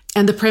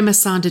 And the premise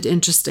sounded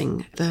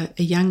interesting. A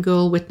young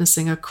girl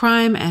witnessing a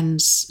crime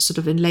and sort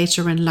of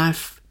later in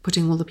life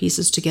putting all the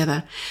pieces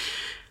together.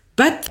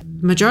 But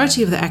the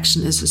majority of the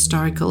action is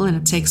historical, and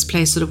it takes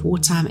place sort of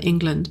wartime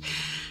England.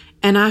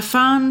 And I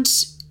found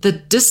the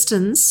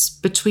distance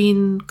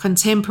between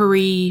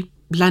contemporary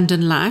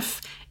London life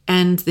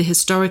and the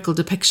historical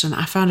depiction,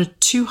 I found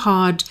it too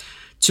hard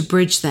to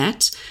bridge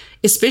that,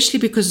 especially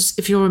because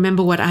if you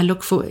remember, what I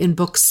look for in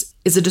books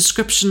is a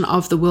description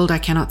of the world I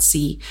cannot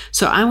see.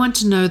 So I want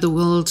to know the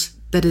world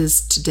that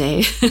is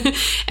today.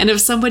 And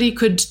if somebody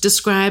could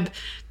describe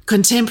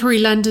contemporary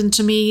London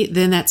to me,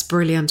 then that's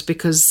brilliant,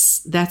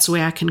 because that's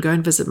where I can go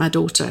and visit my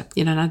daughter,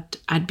 and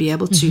I'd be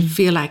able to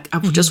feel like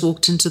I've just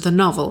walked into the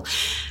novel.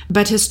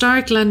 But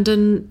historic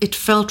London, it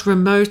felt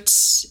remote.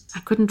 I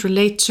couldn't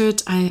relate to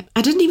it. I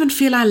didn't even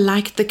feel I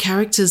liked the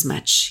characters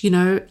much.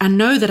 I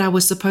know that I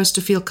was supposed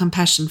to feel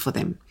compassion for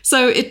them.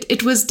 So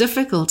it was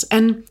difficult.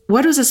 And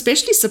what was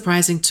especially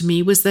surprising to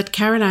me was that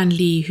Caroline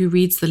Lee, who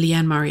reads the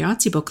Liane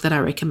Moriarty book that I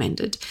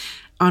recommended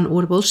on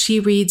Audible, she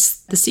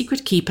reads The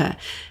Secret Keeper.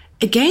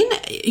 Again,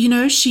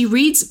 she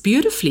reads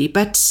beautifully,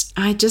 but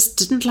I just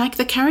didn't like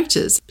the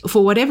characters.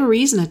 For whatever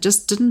reason, it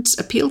just didn't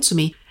appeal to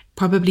me.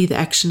 Probably the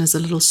action is a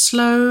little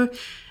slow.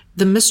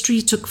 The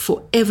mystery took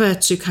forever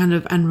to kind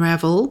of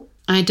unravel.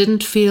 I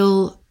didn't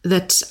feel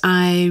that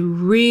I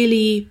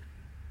really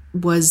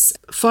was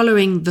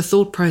following the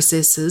thought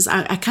processes.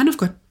 I kind of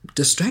got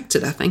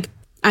distracted, I think.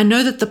 I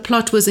know that the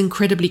plot was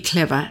incredibly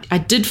clever. I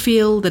did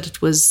feel that it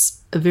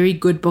was a very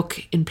good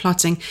book in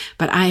plotting,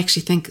 but I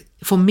actually think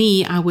for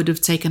me, I would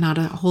have taken out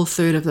a whole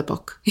third of the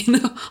book,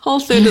 whole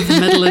third of the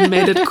middle and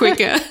made it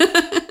quicker.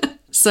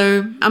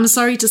 So I'm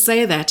sorry to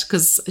say that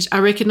because I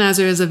recognize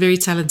her as a very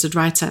talented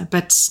writer,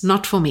 but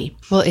not for me.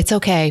 Well, it's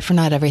okay for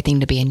not everything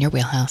to be in your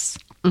wheelhouse.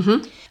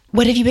 Mm-hmm.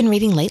 What have you been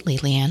reading lately,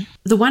 Leanne?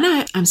 The one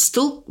I'm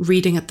still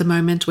reading at the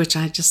moment, which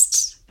I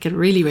just can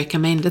really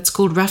recommend, it's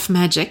called Rough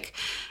Magic.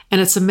 And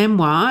it's a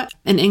memoir,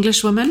 an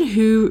English woman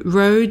who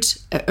rode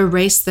a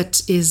race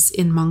that is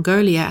in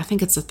Mongolia. I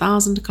think it's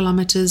 1,000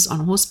 kilometers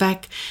on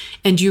horseback.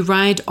 And you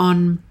ride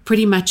on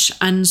pretty much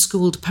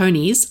unschooled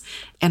ponies.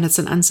 And it's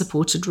an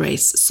unsupported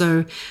race.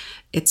 So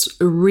it's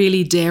a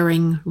really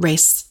daring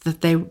race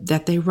that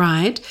they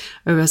ride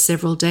over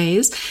several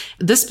days.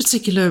 This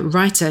particular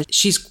writer,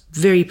 she's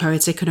very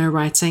poetic in her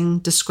writing,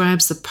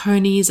 describes the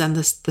ponies and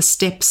the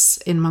steppes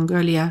in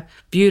Mongolia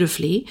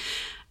beautifully.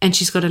 And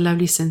she's got a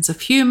lovely sense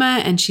of humor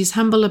and she's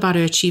humble about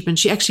her achievement.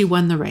 She actually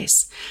won the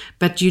race,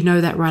 but you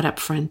know that right up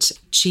front.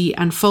 She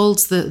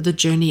unfolds the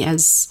journey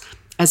as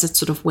it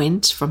sort of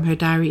went from her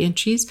diary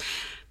entries.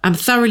 I'm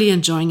thoroughly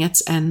enjoying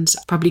it and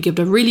probably give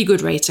it a really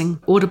good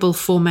rating. Audible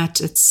format,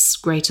 it's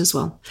great as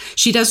well.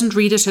 She doesn't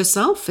read it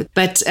herself,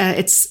 but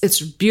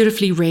it's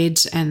beautifully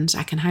read and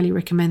I can highly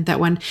recommend that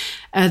one.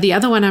 The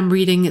other one I'm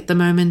reading at the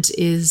moment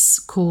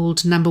is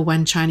called Number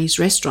One Chinese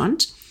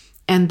Restaurant.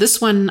 And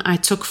this one I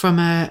took from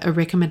a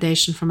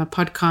recommendation from a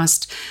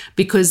podcast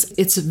because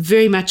it's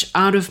very much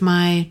out of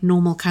my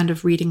normal kind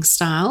of reading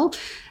style.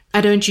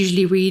 I don't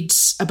usually read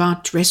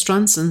about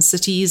restaurants and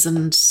cities.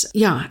 And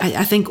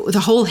I think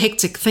the whole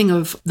hectic thing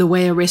of the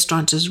way a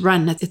restaurant is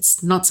run,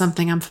 it's not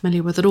something I'm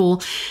familiar with at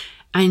all.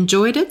 I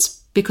enjoyed it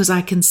because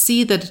I can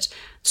see that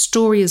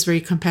story is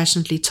very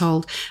compassionately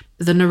told.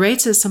 The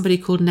narrator is somebody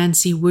called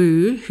Nancy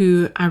Wu,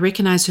 who I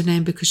recognize her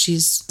name because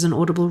she's an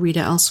Audible reader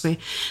elsewhere.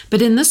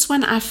 But in this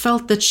one, I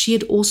felt that she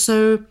had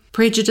also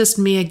prejudiced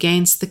me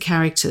against the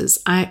characters.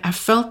 I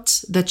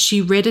felt that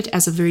she read it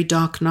as a very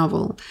dark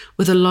novel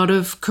with a lot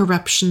of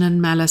corruption and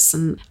malice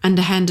and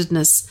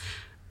underhandedness,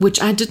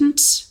 which I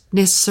didn't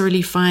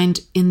necessarily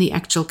find in the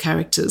actual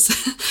characters.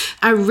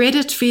 I read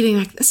it feeling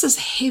like this is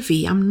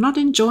heavy. I'm not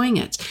enjoying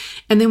it.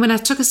 And then when I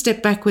took a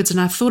step backwards and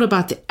I thought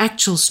about the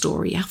actual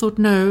story, I thought,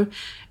 no,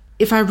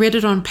 if I read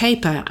it on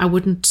paper, I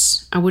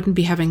wouldn't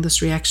be having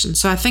this reaction.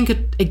 So I think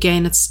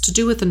it's to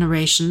do with the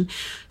narration.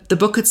 The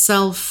book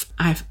itself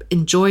I've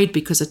enjoyed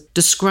because it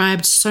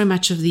described so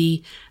much of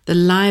the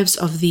lives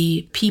of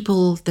the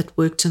people that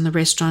worked in the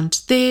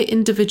restaurant, their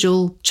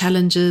individual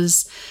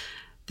challenges,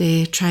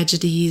 their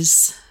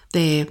tragedies,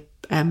 their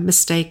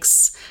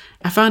mistakes.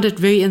 I found it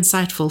very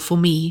insightful for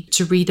me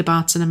to read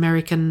about an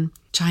American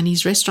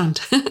Chinese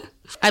restaurant.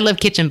 I love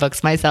kitchen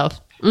books myself.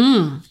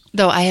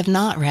 Though I have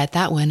not read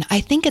that one.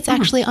 I think it's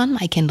actually on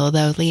my Kindle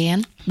though,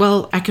 Leanne.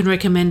 Well, I can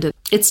recommend it.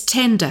 It's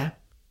tender.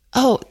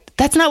 Oh,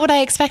 that's not what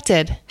I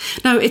expected.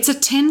 No, it's a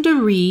tender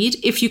read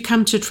if you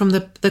come to it from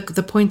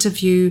the point of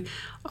view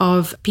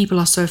of people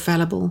are so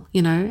fallible,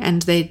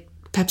 and they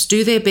perhaps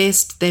do their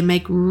best. They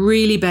make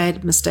really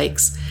bad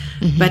mistakes.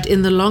 Mm-hmm. But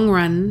in the long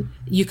run,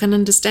 you can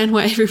understand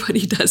why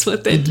everybody does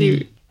what they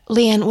do.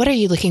 Leanne, what are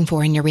you looking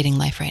for in your reading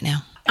life right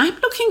now? I'm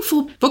looking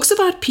for books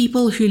about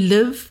people who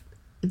live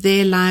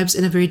their lives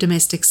in a very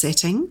domestic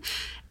setting.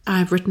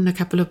 I've written a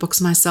couple of books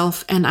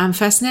myself, and I'm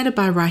fascinated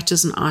by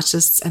writers and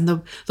artists and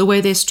the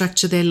way they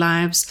structure their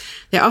lives.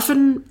 They're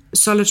often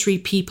solitary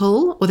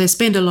people, or they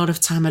spend a lot of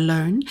time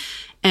alone.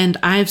 And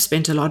I've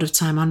spent a lot of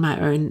time on my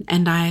own,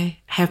 and I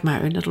have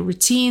my own little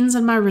routines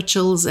and my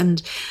rituals.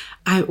 And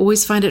I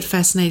always find it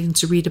fascinating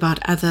to read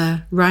about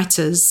other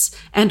writers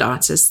and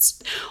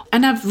artists.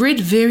 And I've read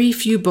very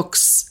few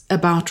books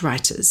about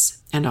writers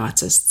and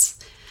artists.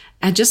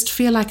 I just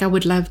feel like I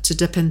would love to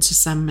dip into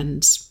some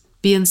and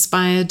be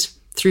inspired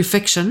through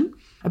fiction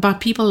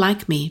about people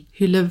like me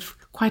who live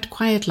quite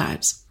quiet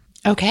lives.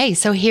 Okay,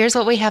 so here's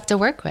what we have to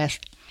work with.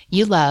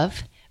 You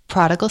love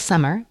Prodigal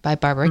Summer by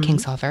Barbara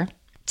Kingsolver,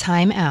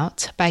 Time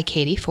Out by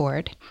Katie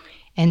Ford,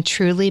 and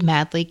Truly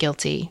Madly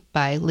Guilty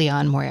by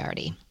Leon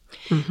Moriarty.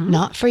 Mm-hmm.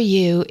 Not for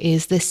You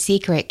is The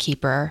Secret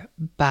Keeper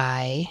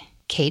by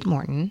Kate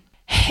Morton,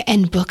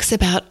 and books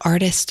about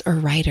artists or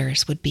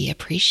writers would be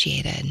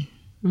appreciated.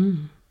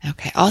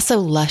 Okay. Also,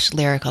 lush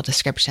lyrical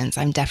descriptions.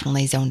 I'm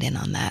definitely zoned in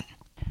on that.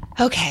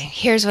 Okay.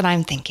 Here's what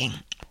I'm thinking.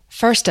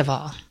 First of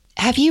all,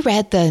 have you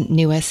read the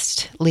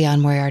newest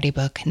Leon Moriarty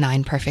book,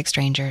 9 Perfect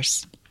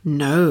Strangers?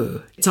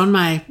 No. It's on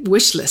my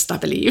wish list, I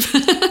believe.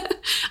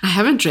 I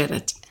haven't read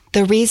it.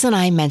 The reason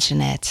I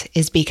mention it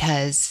is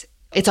because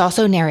it's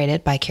also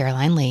narrated by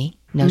Caroline Lee.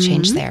 No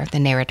change there. The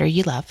narrator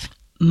you love.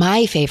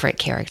 My favorite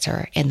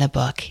character in the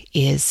book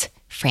is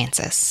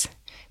Frances,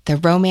 the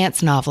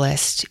romance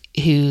novelist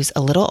who's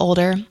a little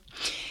older.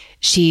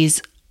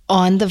 She's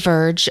on the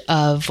verge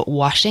of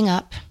washing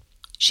up.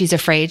 She's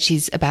afraid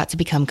she's about to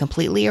become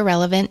completely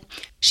irrelevant.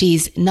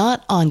 She's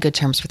not on good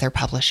terms with her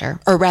publisher,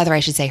 or rather, I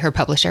should say her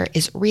publisher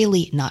is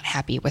really not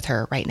happy with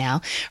her right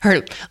now.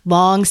 Her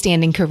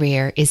long-standing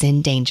career is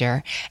in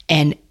danger,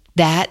 and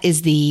that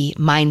is the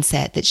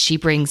mindset that she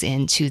brings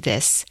into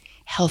this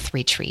health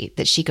retreat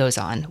that she goes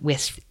on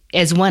with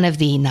as one of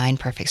the 9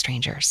 perfect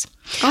strangers.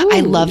 Oh.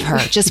 I love her.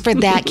 Just for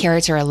that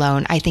character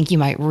alone, I think you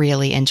might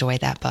really enjoy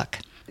that book.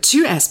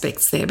 2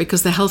 aspects there,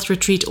 because the health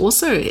retreat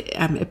also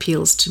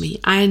appeals to me.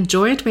 I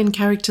enjoy it when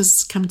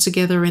characters come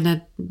together in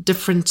a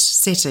different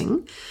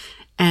setting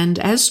and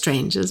as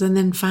strangers, and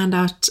then find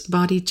out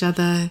about each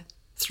other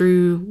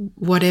through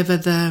whatever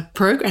the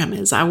program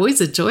is. I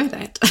always enjoy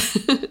that.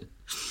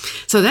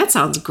 So that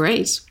sounds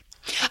great.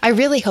 I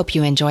really hope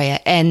you enjoy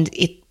it. And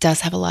it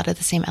does have a lot of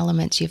the same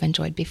elements you've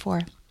enjoyed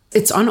before.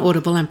 It's on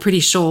Audible, I'm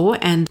pretty sure.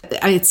 And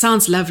it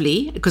sounds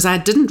lovely, because I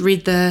didn't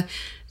read the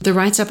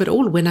write-up at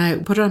all when I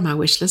put it on my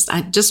wish list.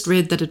 I just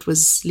read that it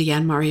was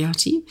Liane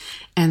Moriarty.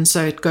 And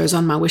so it goes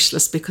on my wish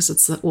list because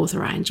it's the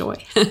author I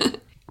enjoy.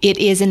 It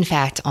is, in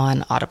fact,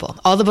 on Audible.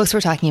 All the books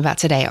we're talking about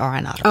today are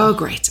on Audible. Oh,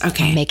 great.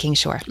 Okay. I'm making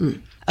sure.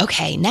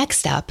 Okay,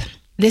 next up.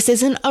 This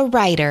isn't a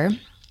writer,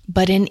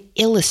 but an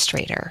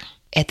illustrator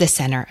at the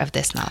center of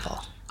this novel.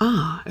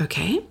 Ah,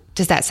 okay.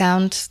 Does that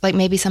sound like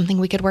maybe something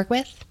we could work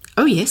with?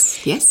 Oh,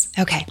 yes, yes.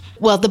 Okay.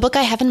 Well, the book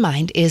I have in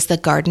mind is The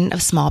Garden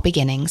of Small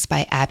Beginnings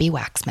by Abby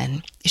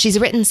Waxman. She's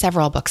written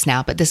several books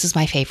now, but this is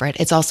my favorite.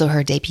 It's also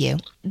her debut.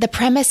 The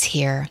premise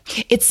here,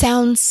 it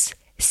sounds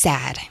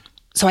sad.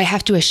 So I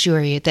have to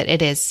assure you that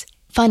it is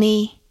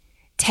funny,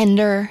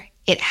 tender.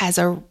 It has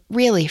a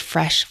really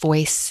fresh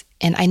voice.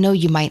 And I know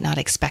you might not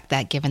expect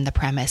that given the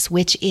premise,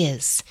 which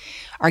is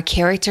our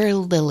character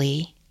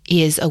Lily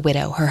is a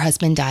widow. Her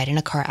husband died in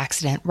a car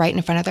accident right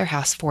in front of their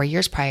house 4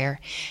 years prior,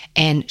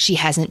 and she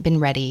hasn't been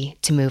ready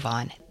to move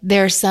on.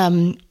 There's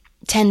some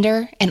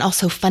tender and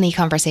also funny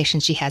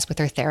conversations she has with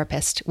her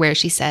therapist where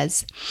she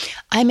says,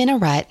 I'm in a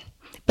rut,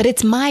 but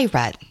it's my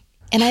rut,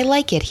 and I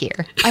like it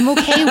here. I'm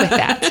okay with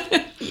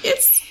that.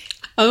 Yes.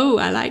 Oh,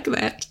 I like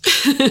that.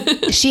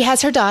 She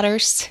has her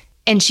daughters,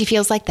 and she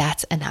feels like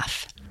that's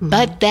enough.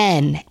 But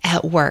then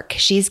at work,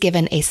 she's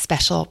given a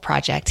special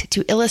project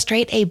to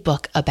illustrate a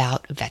book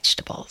about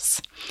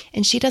vegetables.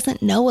 And she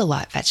doesn't know a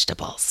lot of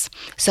vegetables.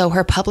 So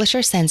her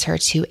publisher sends her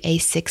to a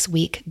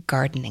 6-week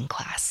gardening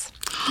class.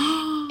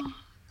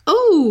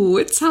 Oh,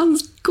 it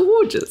sounds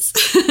gorgeous.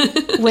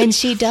 When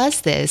she does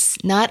this,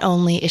 not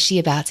only is she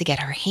about to get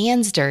her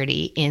hands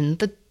dirty in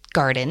the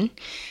garden,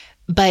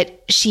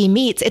 but she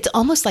meets, it's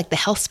almost like the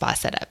health spa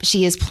setup.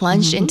 She is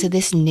plunged into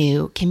this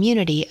new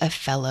community of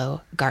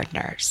fellow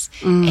gardeners.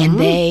 And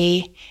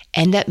they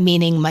end up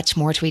meaning much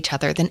more to each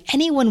other than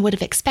anyone would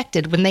have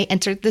expected when they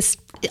entered this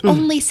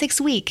only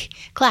 6-week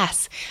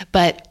class.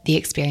 But the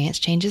experience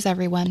changes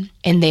everyone.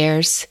 And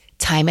there's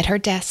time at her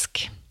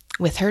desk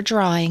with her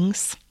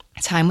drawings,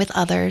 time with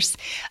others.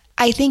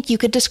 I think you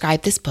could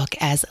describe this book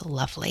as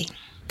lovely.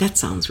 That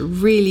sounds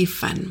really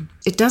fun.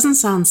 It doesn't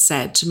sound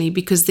sad to me,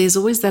 because there's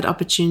always that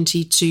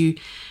opportunity to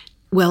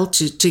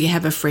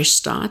have a fresh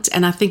start.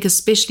 And I think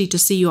especially to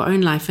see your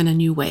own life in a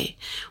new way,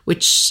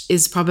 which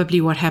is probably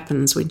what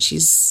happens when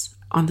she's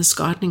on this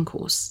gardening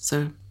course.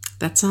 So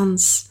that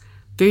sounds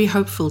very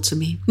hopeful to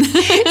me.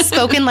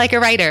 Spoken like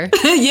a writer.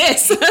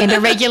 Yes. And a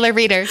regular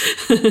reader.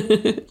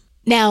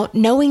 Now,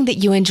 knowing that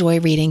you enjoy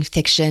reading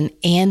fiction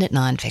and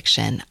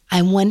nonfiction,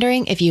 I'm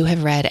wondering if you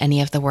have read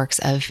any of the works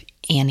of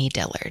Annie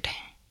Dillard.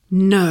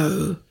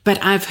 No,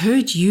 but I've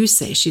heard you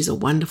say she's a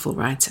wonderful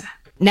writer.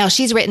 Now,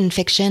 she's written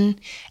fiction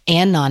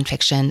and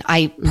nonfiction.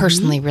 I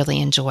personally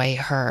really enjoy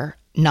her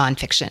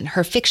nonfiction.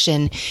 Her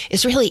fiction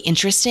is really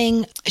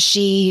interesting.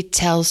 She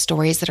tells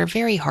stories that are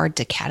very hard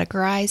to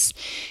categorize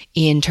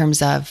in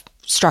terms of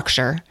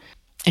structure,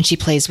 and she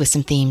plays with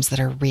some themes that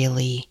are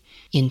really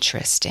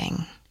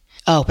interesting.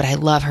 Oh, but I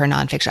love her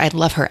nonfiction. I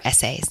love her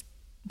essays.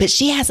 But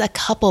she has a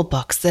couple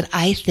books that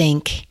I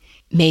think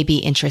may be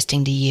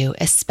interesting to you,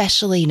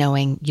 especially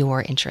knowing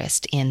your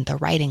interest in the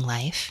writing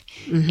life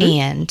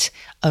and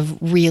of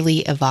really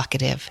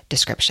evocative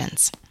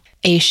descriptions.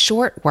 A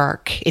short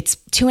work, it's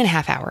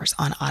 2.5 hours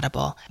on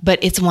Audible, but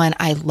it's one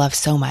I love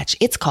so much.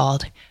 It's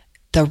called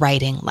The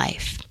Writing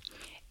Life.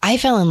 I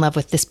fell in love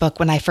with this book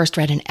when I first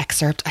read an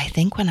excerpt, I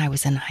think when I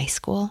was in high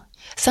school.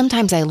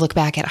 Sometimes I look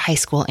back at high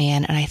school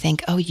Anne and I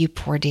think, oh, you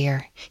poor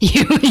dear,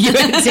 you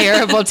had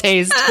terrible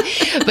taste.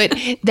 But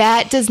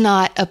that does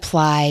not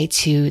apply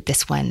to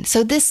this one.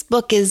 So this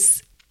book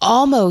is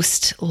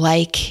almost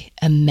like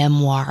a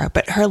memoir,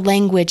 but her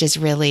language is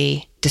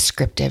really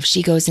descriptive.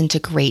 She goes into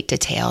great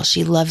detail.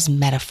 She loves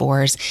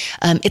metaphors.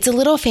 It's a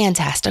little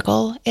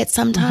fantastical at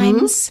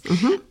sometimes.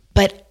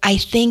 But I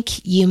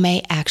think you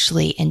may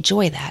actually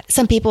enjoy that.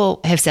 Some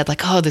people have said like,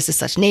 oh, this is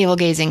such navel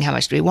gazing. How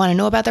much do we want to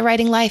know about the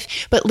writing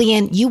life? But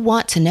Liane, you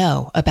want to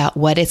know about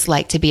what it's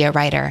like to be a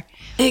writer.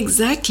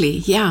 Exactly.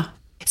 Yeah.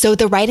 So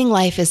The Writing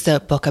Life is the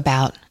book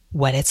about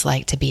what it's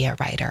like to be a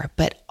writer,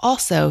 but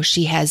also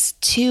she has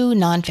 2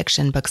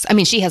 nonfiction books. I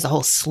mean, she has a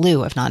whole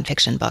slew of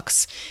nonfiction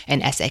books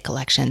and essay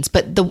collections,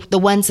 but the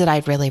ones that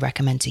I'd really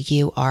recommend to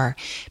you are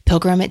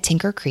Pilgrim at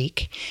Tinker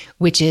Creek,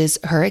 which is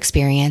her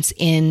experience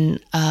in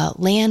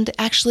land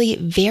actually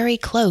very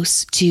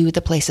close to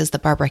the places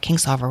that Barbara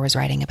Kingsolver was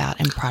writing about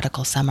in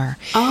Prodigal Summer.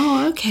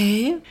 Oh,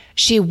 okay.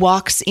 She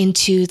walks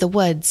into the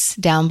woods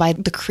down by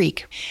the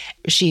creek.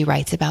 She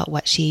writes about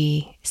what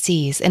she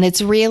sees, and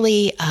it's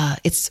really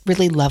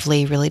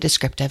lovely, really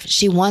descriptive.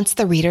 She wants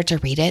the reader to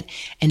read it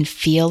and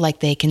feel like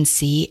they can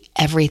see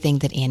everything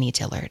that Annie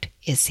Dillard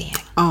is seeing.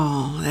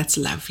 Oh, that's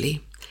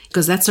lovely.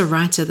 Because that's a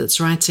writer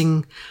that's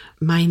writing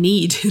my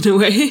need in a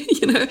way,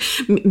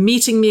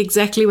 meeting me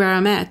exactly where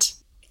I'm at.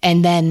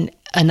 And then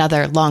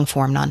another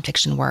long-form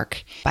nonfiction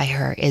work by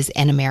her is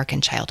An American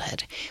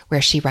Childhood,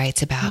 where she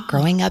writes about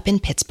growing up in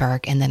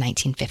Pittsburgh in the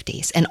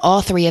 1950s. And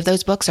all 3 of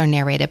those books are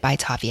narrated by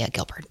Tavia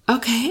Gilbert.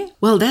 Okay.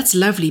 Well, that's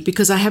lovely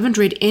because I haven't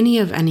read any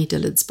of Annie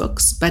Dillard's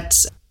books.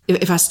 But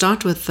if I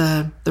start with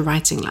the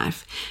writing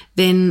life,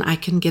 then I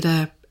can get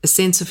a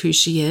sense of who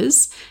she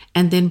is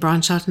and then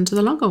branch out into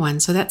the longer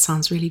one. So that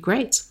sounds really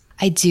great.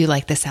 I do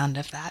like the sound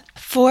of that.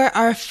 For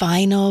our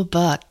final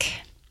book,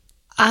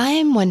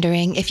 I'm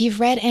wondering if you've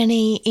read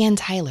any Anne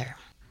Tyler.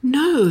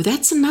 No,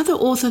 that's another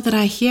author that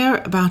I hear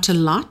about a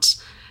lot.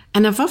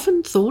 And I've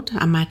often thought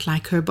I might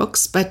like her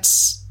books, but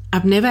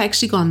I've never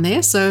actually gone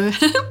there. So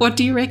what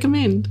do you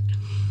recommend?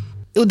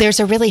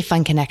 There's a really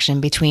fun connection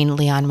between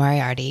Liane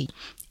Moriarty.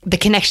 The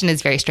connection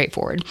is very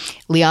straightforward.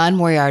 Liane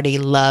Moriarty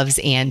loves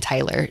Anne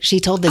Tyler. She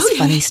told this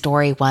funny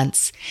story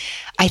once.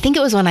 I think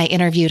it was when I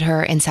interviewed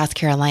her in South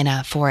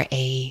Carolina for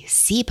a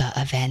SIBA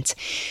event,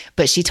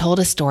 but she told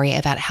a story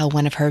about how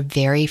one of her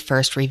very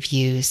first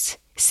reviews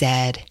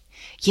said,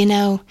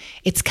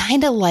 it's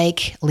kind of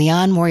like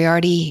Liane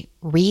Moriarty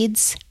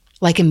reads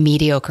like a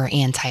mediocre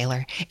Anne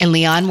Tyler. And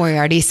Liane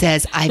Moriarty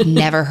says, I've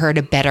never heard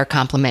a better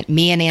compliment.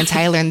 Me and Anne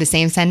Tyler in the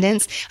same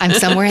sentence. I'm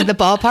somewhere in the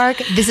ballpark.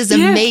 This is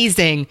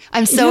amazing.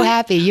 I'm so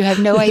happy. You have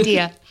no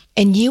idea.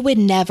 And you would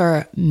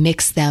never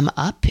mix them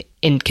up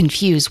and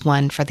confuse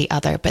one for the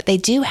other, but they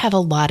do have a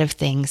lot of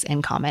things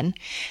in common.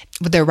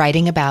 They're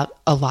writing about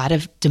a lot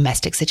of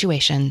domestic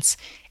situations,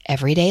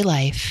 everyday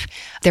life.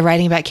 They're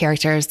writing about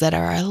characters that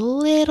are a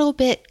little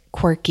bit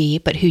quirky,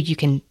 but who you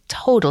can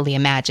totally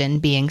imagine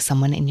being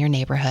someone in your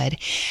neighborhood.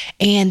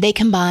 And they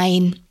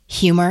combine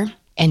humor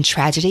and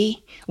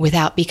tragedy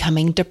without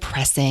becoming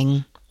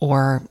depressing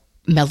or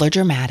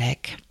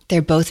melodramatic.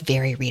 They're both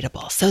very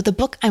readable. So the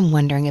book I'm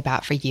wondering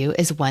about for you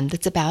is one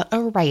that's about a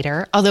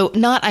writer, although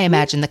not, I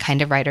imagine, the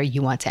kind of writer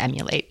you want to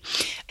emulate.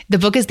 The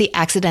book is The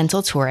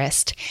Accidental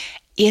Tourist.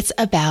 It's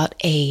about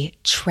a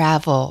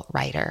travel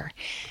writer.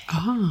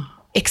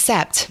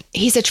 Except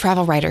he's a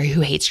travel writer who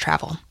hates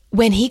travel.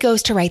 When he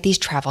goes to write these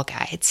travel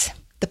guides,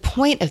 the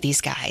point of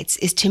these guides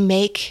is to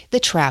make the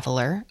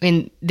traveler,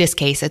 in this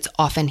case, it's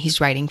often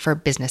he's writing for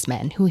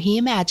businessmen who he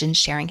imagines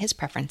sharing his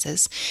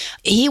preferences.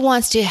 He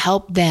wants to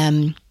help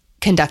them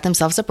conduct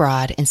themselves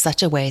abroad in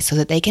such a way so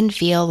that they can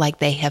feel like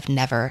they have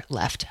never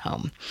left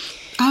home.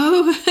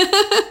 Oh,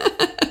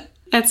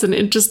 that's an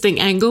interesting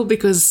angle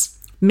because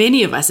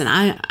many of us, and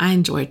I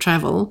enjoy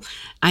travel,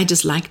 I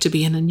just like to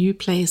be in a new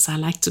place. I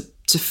like to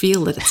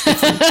feel that it's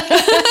different.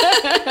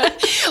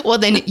 Well,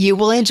 then you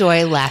will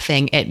enjoy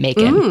laughing at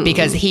Macon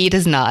because he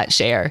does not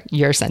share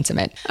your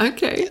sentiment.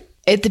 Okay.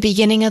 At the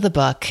beginning of the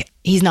book,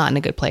 he's not in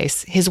a good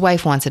place. His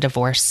wife wants a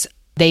divorce.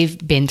 They've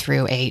been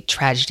through a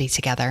tragedy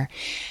together.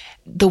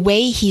 The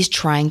way he's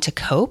trying to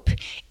cope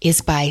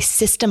is by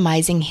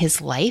systemizing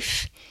his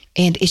life.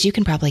 And as you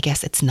can probably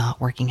guess, it's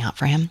not working out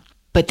for him.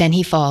 But then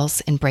he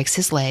falls and breaks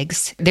his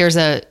legs. There's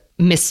a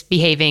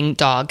misbehaving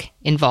dog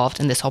involved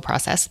in this whole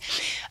process.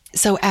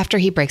 So after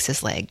he breaks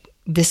his leg,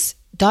 this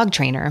dog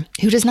trainer,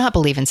 who does not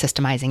believe in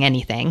systemizing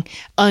anything,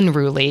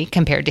 unruly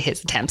compared to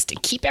his attempts to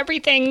keep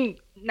everything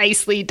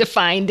nicely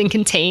defined and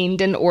contained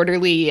and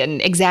orderly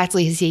and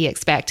exactly as he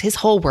expects, his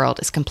whole world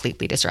is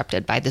completely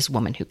disrupted by this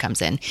woman who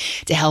comes in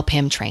to help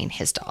him train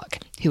his dog,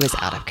 who is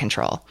out of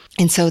control.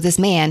 And so this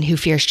man who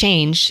fears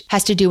change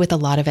has to do with a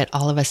lot of it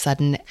all of a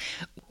sudden.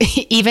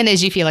 Even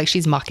as you feel like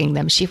she's mocking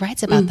them, she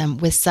writes about them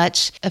with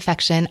such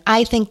affection.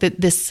 I think that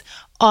this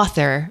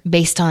author,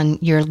 based on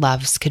your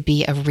loves, could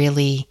be a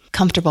really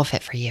comfortable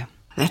fit for you.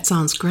 That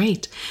sounds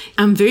great.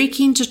 I'm very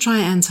keen to try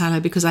Anne Tyler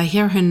because I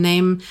hear her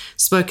name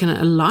spoken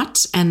a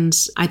lot and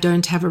I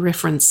don't have a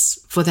reference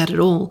for that at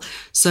all.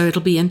 So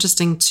it'll be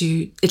interesting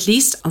to, at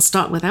least I'll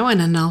start with that one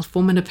and I'll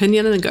form an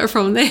opinion and then go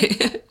from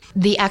there.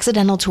 The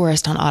Accidental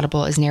Tourist on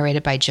Audible is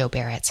narrated by Joe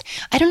Barrett.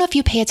 I don't know if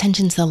you pay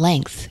attention to the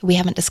length. We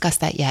haven't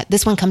discussed that yet.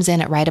 This one comes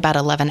in at right about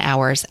 11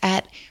 hours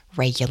at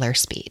regular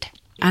speed.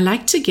 I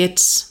like to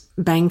get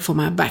bang for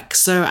my buck.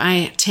 So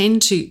I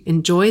tend to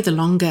enjoy the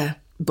longer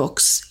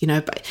books,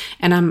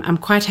 and I'm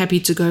quite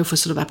happy to go for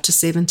sort of up to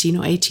 17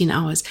 or 18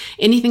 hours.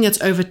 Anything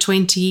that's over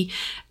 20,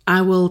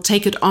 I will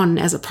take it on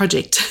as a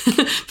project,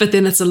 but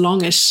then it's a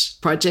longish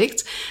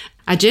project.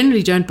 I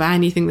generally don't buy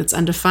anything that's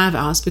under 5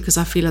 hours because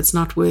I feel it's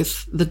not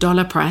worth the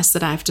dollar price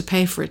that I have to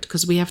pay for it,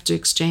 because we have to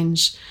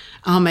exchange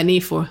our money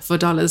for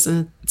dollars,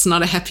 and it's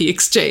not a happy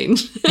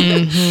exchange.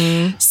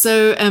 Mm-hmm.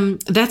 So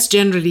that's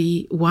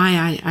generally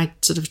why I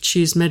sort of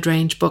choose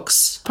mid-range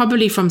books.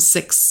 Probably from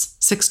 6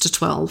 to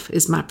 12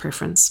 is my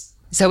preference.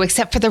 So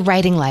except for The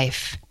Writing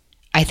Life,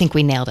 I think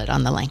we nailed it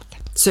on the length.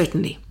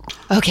 Certainly.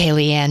 Okay,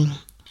 Leanne.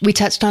 We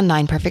touched on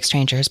 9 Perfect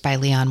Strangers by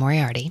Liane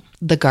Moriarty,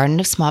 The Garden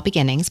of Small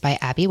Beginnings by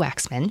Abby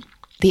Waxman,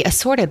 The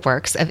Assorted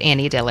Works of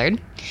Annie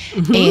Dillard,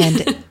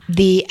 and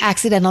The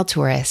Accidental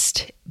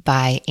Tourist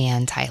by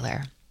Anne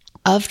Tyler.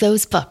 Of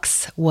those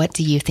books, what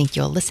do you think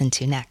you'll listen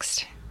to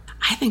next?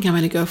 I think I'm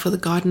going to go for The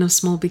Garden of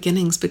Small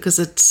Beginnings because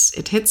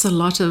it hits a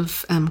lot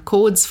of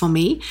chords for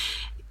me.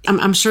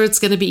 I'm sure it's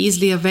going to be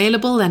easily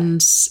available,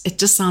 and it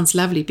just sounds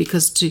lovely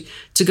because to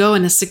go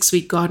on a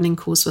 6-week gardening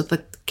course with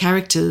the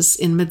characters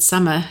in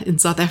midsummer in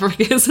South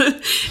Africa,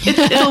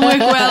 it'll work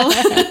well.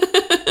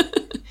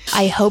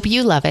 I hope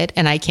you love it,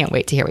 and I can't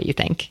wait to hear what you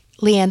think.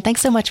 Leanne,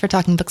 thanks so much for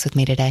talking books with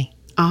me today.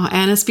 Oh,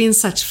 Anne, it's been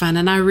such fun,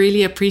 and I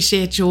really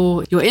appreciate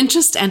your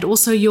interest and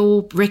also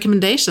your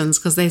recommendations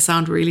because they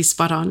sound really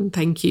spot on.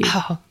 Thank you.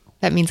 Oh,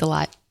 that means a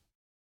lot.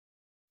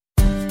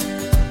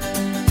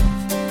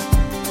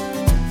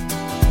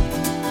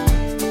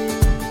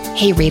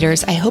 Hey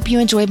readers, I hope you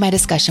enjoyed my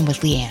discussion with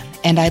Leanne,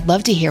 and I'd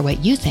love to hear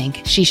what you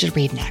think she should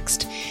read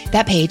next.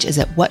 That page is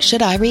at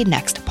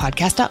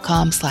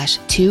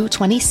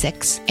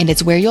whatshouldireadnextpodcast.com/226, and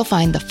it's where you'll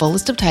find the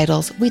fullest of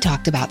titles we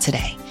talked about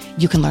today.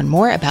 You can learn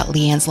more about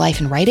Leanne's life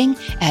and writing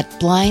at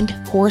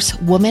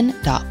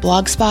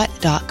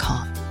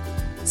blindhorsewoman.blogspot.com.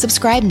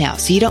 Subscribe now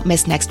so you don't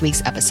miss next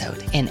week's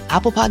episode in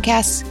Apple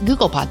Podcasts,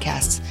 Google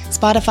Podcasts,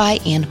 Spotify,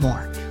 and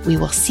more. We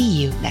will see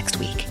you next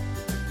week.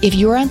 If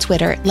you're on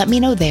Twitter, let me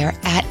know there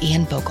at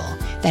Anne Bogel.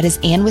 That is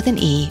Anne with an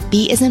E,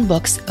 B as in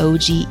books,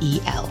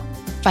 OGEL.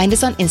 Find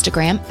us on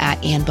Instagram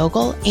at Anne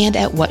Bogel and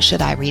at What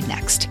Should I Read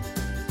Next.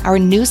 Our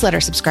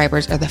newsletter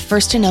subscribers are the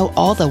first to know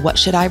all the What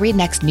Should I Read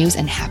Next news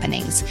and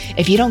happenings.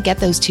 If you don't get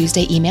those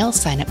Tuesday emails,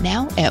 sign up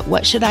now at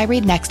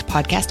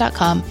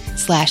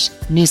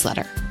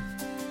whatshouldireadnextpodcast.com/newsletter.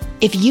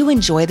 If you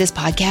enjoy this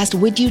podcast,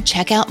 would you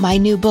check out my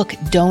new book,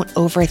 Don't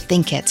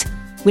Overthink It?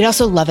 We'd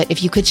also love it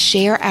if you could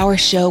share our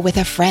show with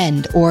a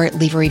friend or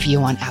leave a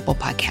review on Apple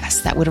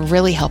Podcasts. That would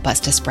really help us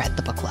to spread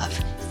the book love.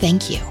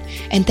 Thank you.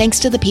 And thanks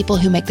to the people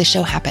who make the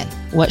show happen.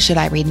 What Should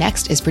I Read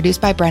Next is produced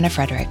by Brenna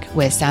Frederick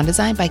with sound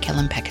design by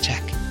Kellen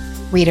Pekacek.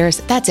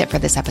 Readers, that's it for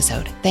this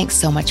episode. Thanks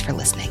so much for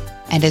listening.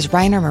 And as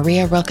Rainer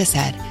Maria Rilke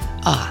said,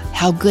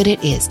 how good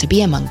it is to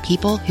be among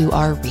people who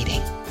are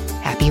reading.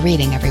 Happy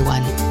reading,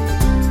 everyone.